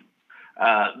every day?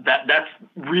 That's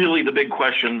really the big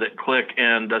question that Click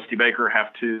and Dusty Baker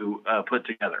have to put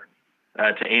together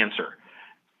to answer.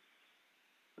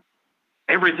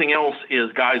 Everything else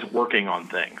is guys working on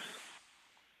things.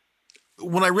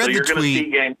 When I read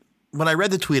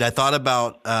the tweet, I thought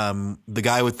about the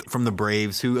guy from the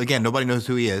Braves who, again, nobody knows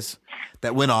who he is,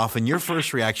 that went off. And your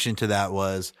first reaction to that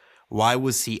was, why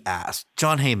was he asked?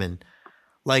 Jon Heyman,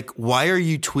 why are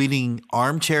you tweeting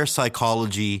armchair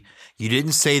psychology? You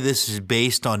didn't say this is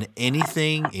based on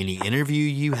anything, any interview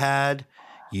you had.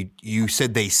 You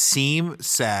said they seem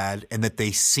sad and that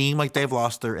they seem like they've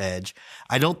lost their edge.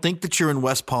 I don't think that you're in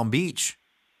West Palm Beach.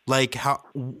 And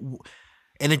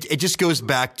it just goes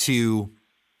back to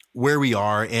where we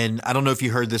are. And I don't know if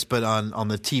you heard this, but on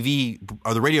the TV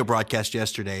or the radio broadcast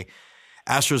yesterday,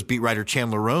 Astros beat writer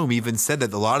Chandler Rome even said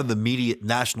that a lot of the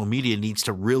national media needs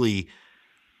to really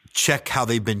check how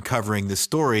they've been covering this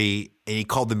story, and he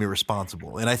called them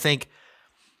irresponsible. And I think,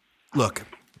 look,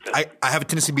 I have a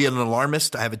tendency to be an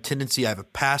alarmist. I have a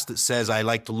past that says I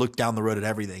like to look down the road at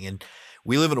everything. And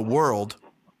we live in a world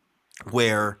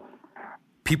where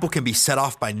people can be set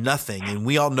off by nothing, and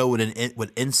we all know what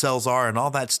incels are and all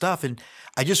that stuff. And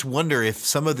I just wonder if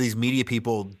some of these media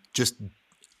people just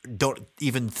don't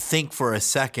even think for a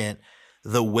second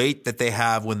the weight that they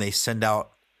have when they send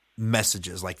out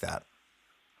messages like that.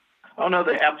 Oh, no,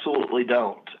 they absolutely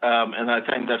don't. And I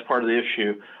think that's part of the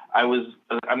issue.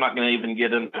 I'm not going to even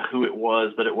get into who it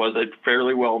was, but it was a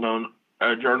fairly well-known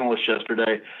journalist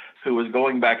yesterday who was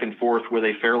going back and forth with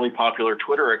a fairly popular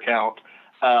Twitter account.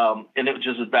 And it was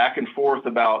just back and forth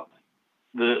about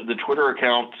the Twitter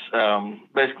account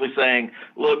basically saying,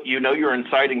 look, you're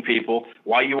inciting people.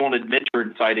 Why you won't admit you're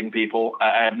inciting people,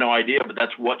 I have no idea, but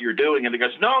that's what you're doing. And he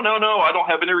goes, no, I don't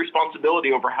have any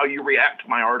responsibility over how you react to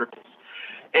my articles.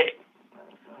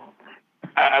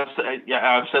 I've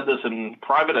said this in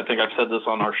private. I think I've said this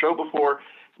on our show before.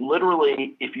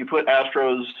 Literally, if you put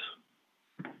Astros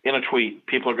in a tweet,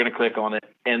 people are going to click on it.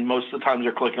 And most of the times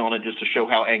they're clicking on it just to show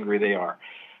how angry they are.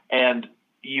 And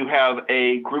you have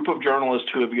a group of journalists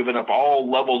who have given up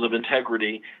all levels of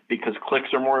integrity because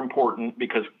clicks are more important,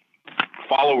 because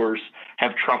followers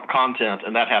have trumped content.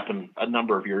 And that happened a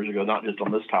number of years ago, not just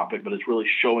on this topic, but it's really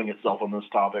showing itself on this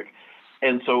topic.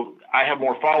 And so I have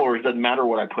more followers. Doesn't matter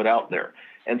what I put out there.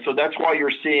 And so that's why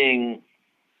you're seeing,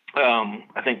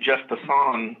 I think Jeff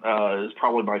Passan is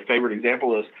probably my favorite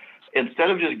example of this. Instead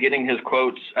of just getting his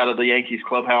quotes out of the Yankees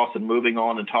clubhouse and moving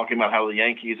on and talking about how the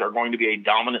Yankees are going to be a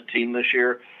dominant team this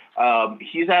year,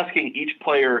 he's asking each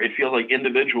player, it feels like,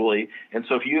 individually. And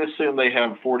so if you assume they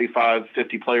have 45,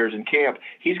 50 players in camp,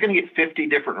 he's going to get 50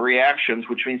 different reactions,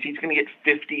 which means he's going to get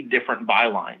 50 different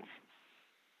bylines,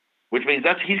 which means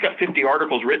he's got 50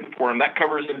 articles written for him. That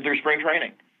covers him through spring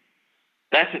training.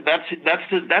 That's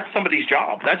somebody's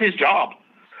job. That's his job.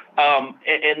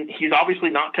 And he's obviously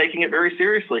not taking it very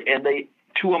seriously. And they,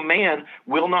 to a man,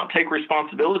 will not take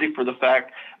responsibility for the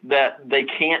fact that they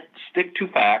can't stick to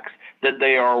facts, that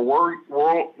they are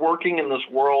working in this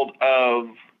world of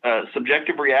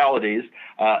subjective realities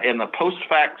in the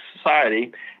post-fact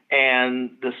society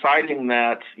and deciding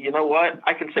that, you know what,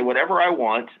 I can say whatever I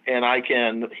want and I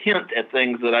can hint at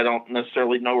things that I don't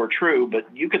necessarily know are true, but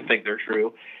you can think they're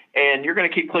true. And you're going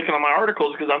to keep clicking on my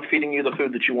articles because I'm feeding you the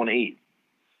food that you want to eat.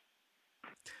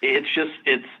 It's just,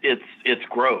 it's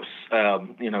gross,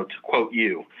 to quote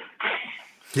you.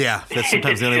 Yeah, that's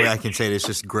sometimes the only way I can say it. It's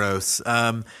just gross.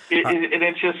 And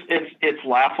it's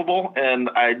laughable, and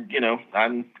I'm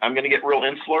going to get real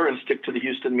insular and stick to the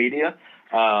Houston media.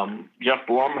 Jeff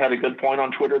Blum had a good point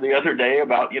on Twitter the other day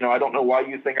about, I don't know why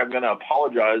you think I'm going to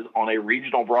apologize on a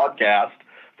regional broadcast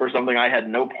for something I had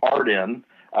no part in,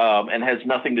 and has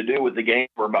nothing to do with the game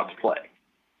we're about to play.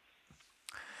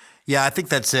 Yeah, I think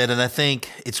that's it, and I think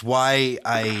it's why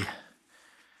I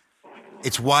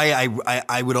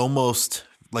would almost,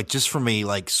 like, just from a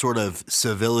like sort of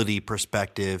civility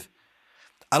perspective,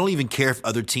 I don't even care if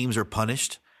other teams are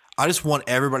punished. I just want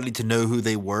everybody to know who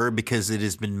they were because it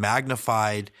has been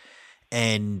magnified,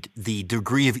 and the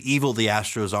degree of evil the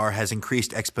Astros are has increased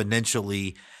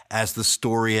exponentially as the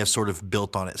story has sort of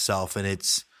built on itself, and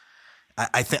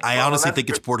I honestly think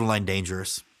it's borderline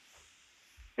dangerous.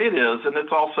 It is, and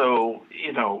it's also,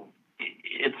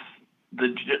 it's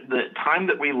the time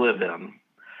that we live in.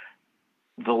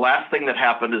 The last thing that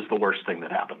happened is the worst thing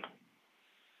that happened.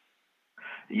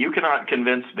 You cannot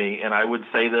convince me, and I would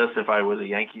say this if I was a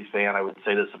Yankees fan, I would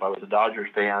say this if I was a Dodgers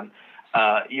fan,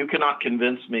 you cannot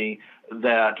convince me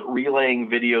that relaying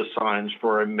video signs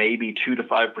for a maybe 2 to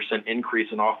 5%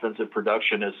 increase in offensive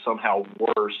production is somehow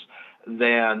worse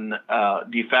than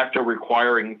de facto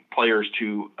requiring players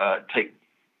to take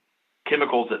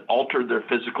chemicals that altered their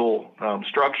physical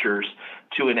structures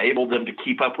to enable them to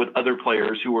keep up with other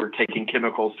players who are taking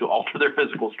chemicals to alter their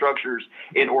physical structures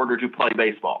in order to play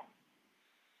baseball.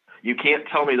 You can't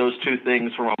tell me those two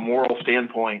things from a moral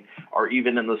standpoint are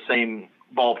even in the same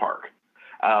ballpark.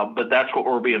 But that's what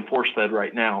we're being force-fed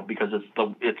right now because it's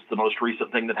the most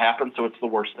recent thing that happened, so it's the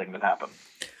worst thing that happened.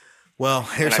 Well,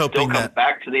 here's hoping that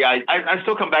I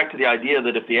still come back to the idea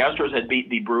that if the Astros had beat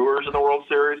the Brewers in the World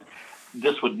Series,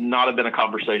 this would not have been a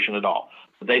conversation at all.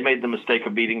 They made the mistake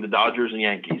of beating the Dodgers and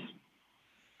Yankees.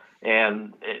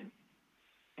 And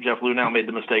Jeff Luhnow made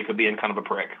the mistake of being kind of a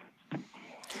prick.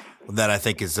 Well, that I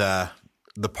think is the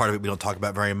part of it we don't talk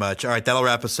about very much. All right, that'll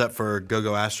wrap us up for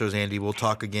Go-Go Astros, Andy. We'll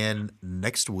talk again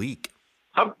next week.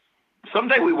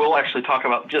 Someday we will actually talk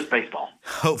about just baseball.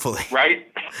 Hopefully.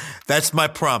 Right? That's my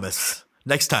promise.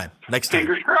 Next time.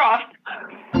 Fingers crossed.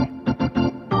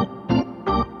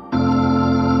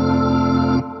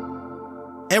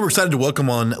 And we're excited to welcome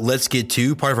on Let's Get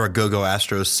To, part of our Go-Go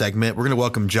Astros segment. We're going to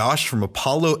welcome Josh from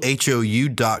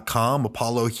ApolloHOU.com,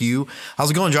 Apollo Hugh.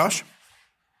 How's it going, Josh?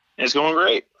 It's going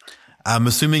great. I'm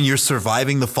assuming you're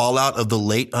surviving the fallout of the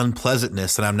late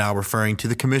unpleasantness that I'm now referring to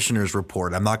the commissioner's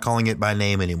report. I'm not calling it by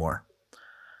name anymore.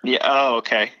 Yeah. Oh,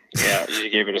 okay. Yeah, you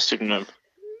gave it a pseudonym.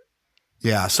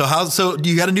 Yeah. So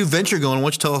you got a new venture going. Why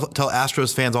don't you tell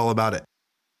Astros fans all about it?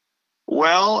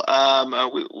 Well,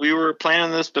 we were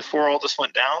planning this before all this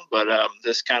went down, but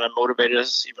this kind of motivated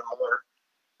us even more.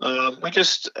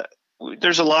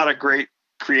 There's a lot of great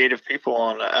creative people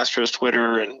on Astros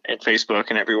Twitter and Facebook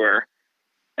and everywhere.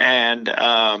 And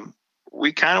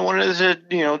we kind of wanted to,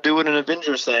 do an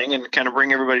Avengers thing and kind of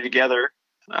bring everybody together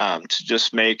to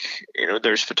just make,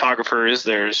 there's photographers,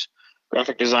 there's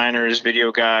graphic designers,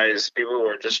 video guys, people who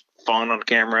are just fun on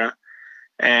camera.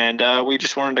 And we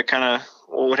just wanted to kind of,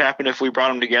 what would happen if we brought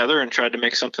them together and tried to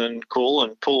make something cool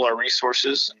and pool our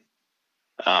resources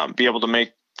and be able to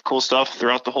make cool stuff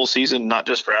throughout the whole season, not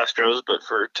just for Astros, but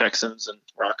for Texans and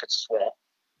Rockets as well.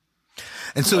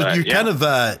 And so you're kind of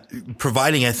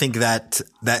providing, I think, that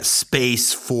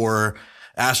space for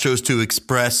Astros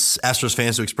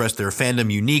fans to express their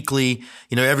fandom uniquely.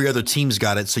 Every other team's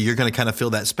got it, so you're going to kind of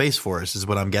fill that space for us, is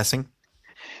what I'm guessing.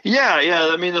 Yeah.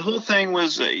 I mean, the whole thing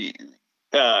was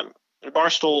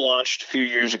Barstool launched a few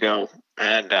years ago,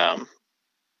 and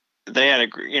they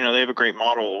have a great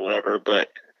model or whatever, but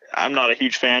I'm not a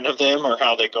huge fan of them or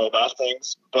how they go about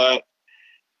things. But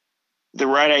the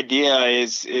right idea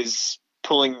is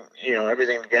pulling,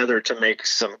 everything together to make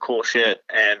some cool shit.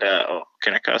 And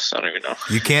can I cuss? I don't even know.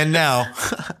 You can now.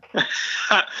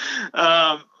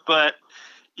 But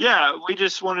yeah, we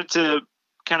just wanted to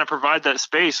kind of provide that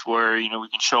space where, we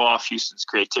can show off Houston's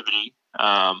creativity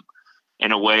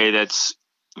in a way that's,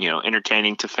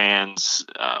 entertaining to fans,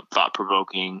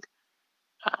 thought-provoking,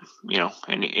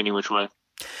 any which way.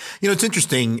 It's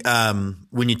interesting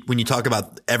when you talk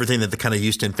about everything that the kind of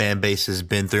Houston fan base has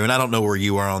been through, and I don't know where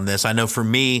you are on this. I know for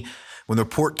me, when the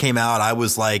report came out, I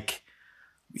was like,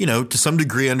 to some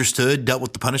degree understood, dealt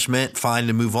with the punishment, fine,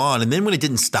 and move on. And then when it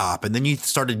didn't stop, and then you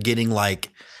started getting like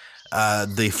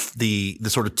the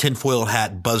sort of tinfoil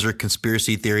hat buzzer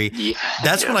conspiracy theory.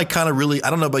 That's when I kind of really, I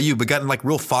don't know about you, but got in like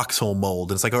real foxhole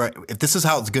mold. And it's like, all right, if this is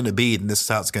how it's going to be, then this is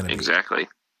how it's going to be. Exactly.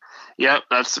 Yep.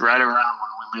 That's right around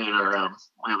when we made our,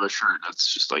 we have a shirt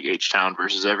that's just like H-Town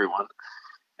versus everyone.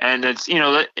 And it's,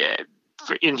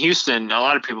 in Houston, a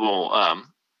lot of people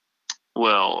will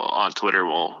on Twitter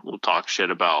will talk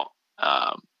shit about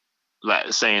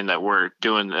that, saying that we're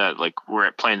doing that, like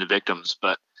we're playing the victims,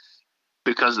 but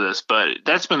because of this. But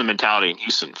that's been the mentality in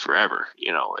Houston forever.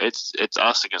 It's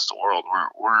us against the world.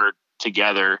 We're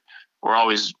together. We're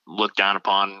always looked down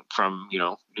upon from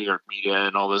New York media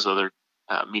and all those other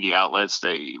media outlets.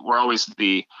 We're always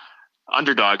the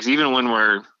underdogs, even when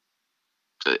we're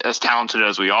as talented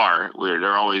as we are.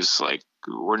 They're always like,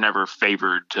 we're never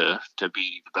favored to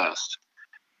be the best.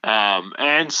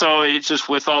 And so it's just,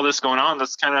 with all this going on,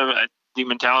 that's kind of the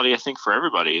mentality, I think, for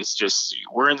everybody. It's just,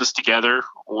 we're in this together.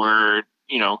 We're,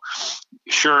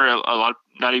 sure, a lot,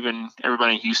 not even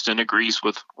everybody in Houston agrees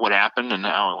with what happened and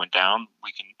how it went down.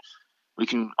 We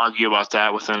can argue about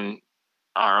that within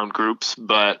our own groups,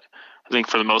 but I think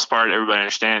for the most part, everybody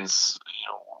understands,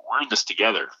 we're in this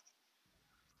together.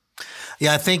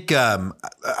 Yeah, I think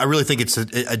I really think it's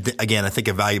again, I think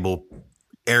a valuable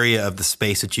area of the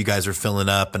space that you guys are filling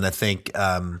up, and I think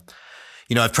I've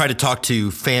tried to talk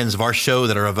to fans of our show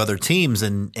that are of other teams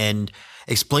and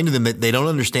explain to them that they don't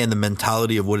understand the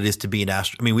mentality of what it is to be an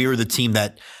Astro. I mean, we were the team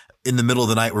that in the middle of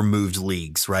the night were moved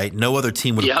leagues, right? No other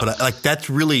team would have put like that's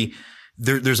really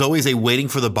there's always a waiting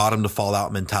for the bottom to fall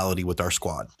out mentality with our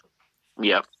squad.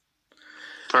 Yep.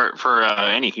 For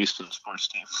any Houston sports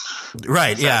team.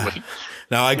 Right. Exactly. Yeah.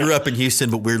 Now I grew up in Houston,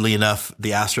 but weirdly enough,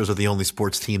 the Astros are the only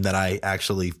sports team that I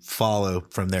actually follow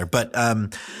from there. But,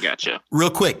 gotcha. Real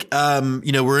quick.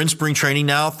 We're in spring training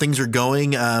now. Things are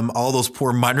going. All those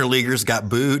poor minor leaguers got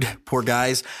booed. Poor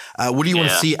guys. What do you want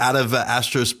to see out of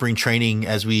Astros spring training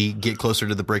as we get closer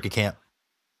to the break of camp?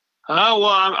 Well,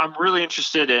 I'm really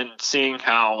interested in seeing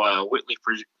how Whitley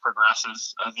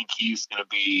progresses. I think he's going to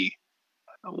be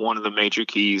one of the major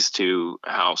keys to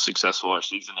how successful our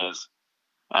season is.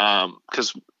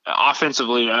 Because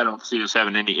offensively, I don't see us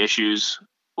having any issues.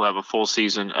 We'll have a full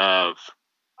season of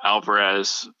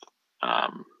Alvarez,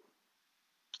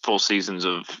 full seasons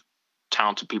of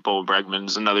talented people.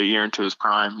 Bregman's another year into his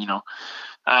prime,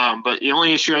 But the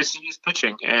only issue I see is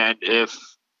pitching. And if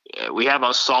we have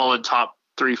a solid top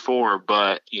 3-4,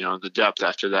 but, the depth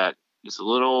after that is a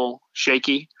little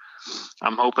shaky.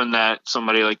 I'm hoping that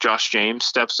somebody like Josh James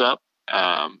steps up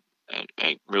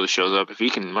and really shows up. If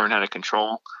he can learn how to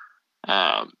control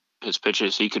his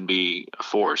pitches, he can be a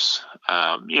force.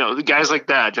 The guys like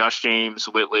that, Josh James,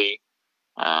 Whitley,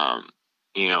 I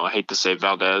hate to say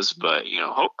Valdez, but,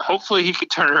 hopefully he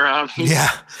could turn it around. He's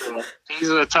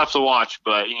tough to watch,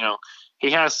 but,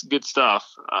 he has good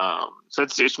stuff. So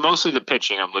it's mostly the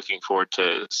pitching I'm looking forward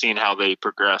to seeing how they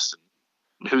progress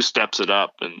and who steps it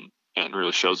up and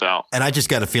really shows out. And I just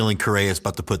got a feeling Correa is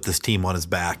about to put this team on his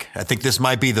back. I think this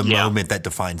might be the moment that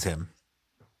defines him.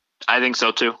 I think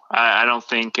so too. I don't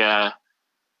think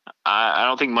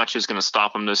much is going to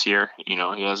stop him this year. He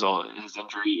has all his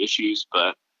injury issues,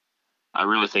 but I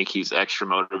really think he's extra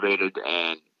motivated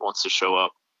and wants to show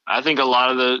up. I think a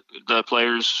lot of the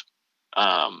players,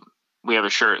 we have a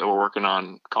shirt that we're working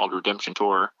on called Redemption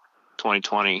Tour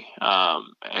 2020. And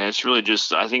it's really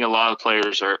just, I think a lot of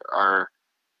players are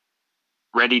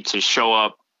ready to show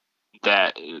up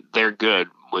that they're good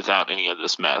without any of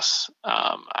this mess.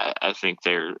 I think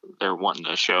they're wanting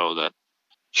to show that,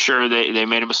 sure, they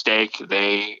made a mistake.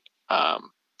 They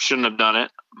shouldn't have done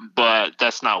it, but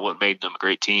that's not what made them a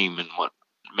great team and what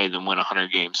made them win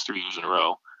 100 games 3 years in a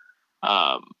row.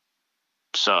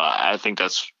 So I think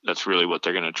that's really what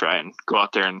they're going to try and go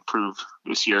out there and prove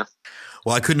this year.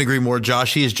 Well, I couldn't agree more,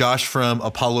 Josh. He is Josh from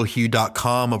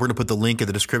ApolloHue.com. We're going to put the link in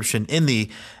the description in the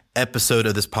episode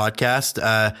of this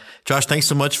podcast. Josh, thanks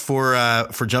so much for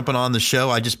jumping on the show.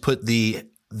 I just put the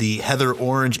Heather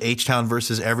Orange H-Town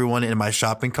versus everyone in my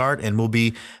shopping cart, and we'll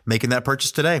be making that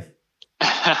purchase today.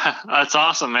 That's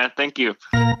awesome, man. Thank you.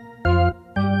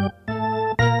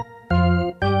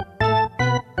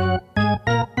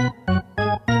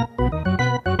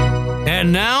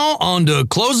 And now on to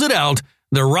close it out,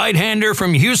 the right-hander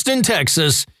from Houston,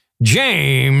 Texas,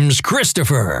 James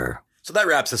Christopher. So that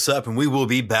wraps us up, and we will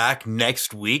be back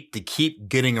next week to keep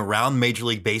getting around Major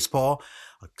League Baseball.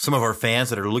 Some of our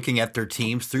fans that are looking at their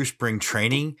teams through spring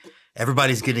training.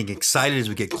 Everybody's getting excited as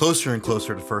we get closer and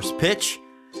closer to first pitch.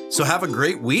 So have a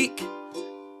great week.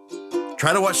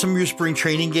 Try to watch some of your spring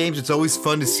training games. It's always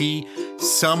fun to see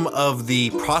some of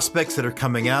the prospects that are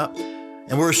coming up.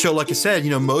 And we're a show, like I said,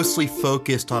 mostly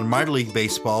focused on minor league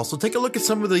baseball. So take a look at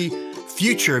some of the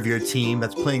future of your team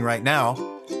that's playing right now.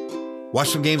 Watch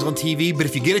some games on TV, but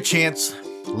if you get a chance,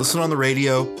 listen on the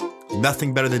radio.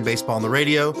 Nothing better than baseball on the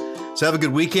radio. So have a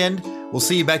good weekend. We'll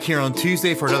see you back here on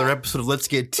Tuesday for another episode of Let's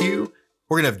Get To.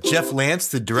 We're going to have Jeff Lance,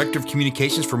 the Director of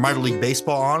Communications for Minor League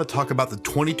Baseball, on to talk about the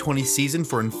 2020 season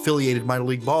for affiliated minor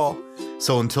league ball.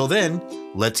 So until then,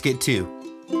 let's get to.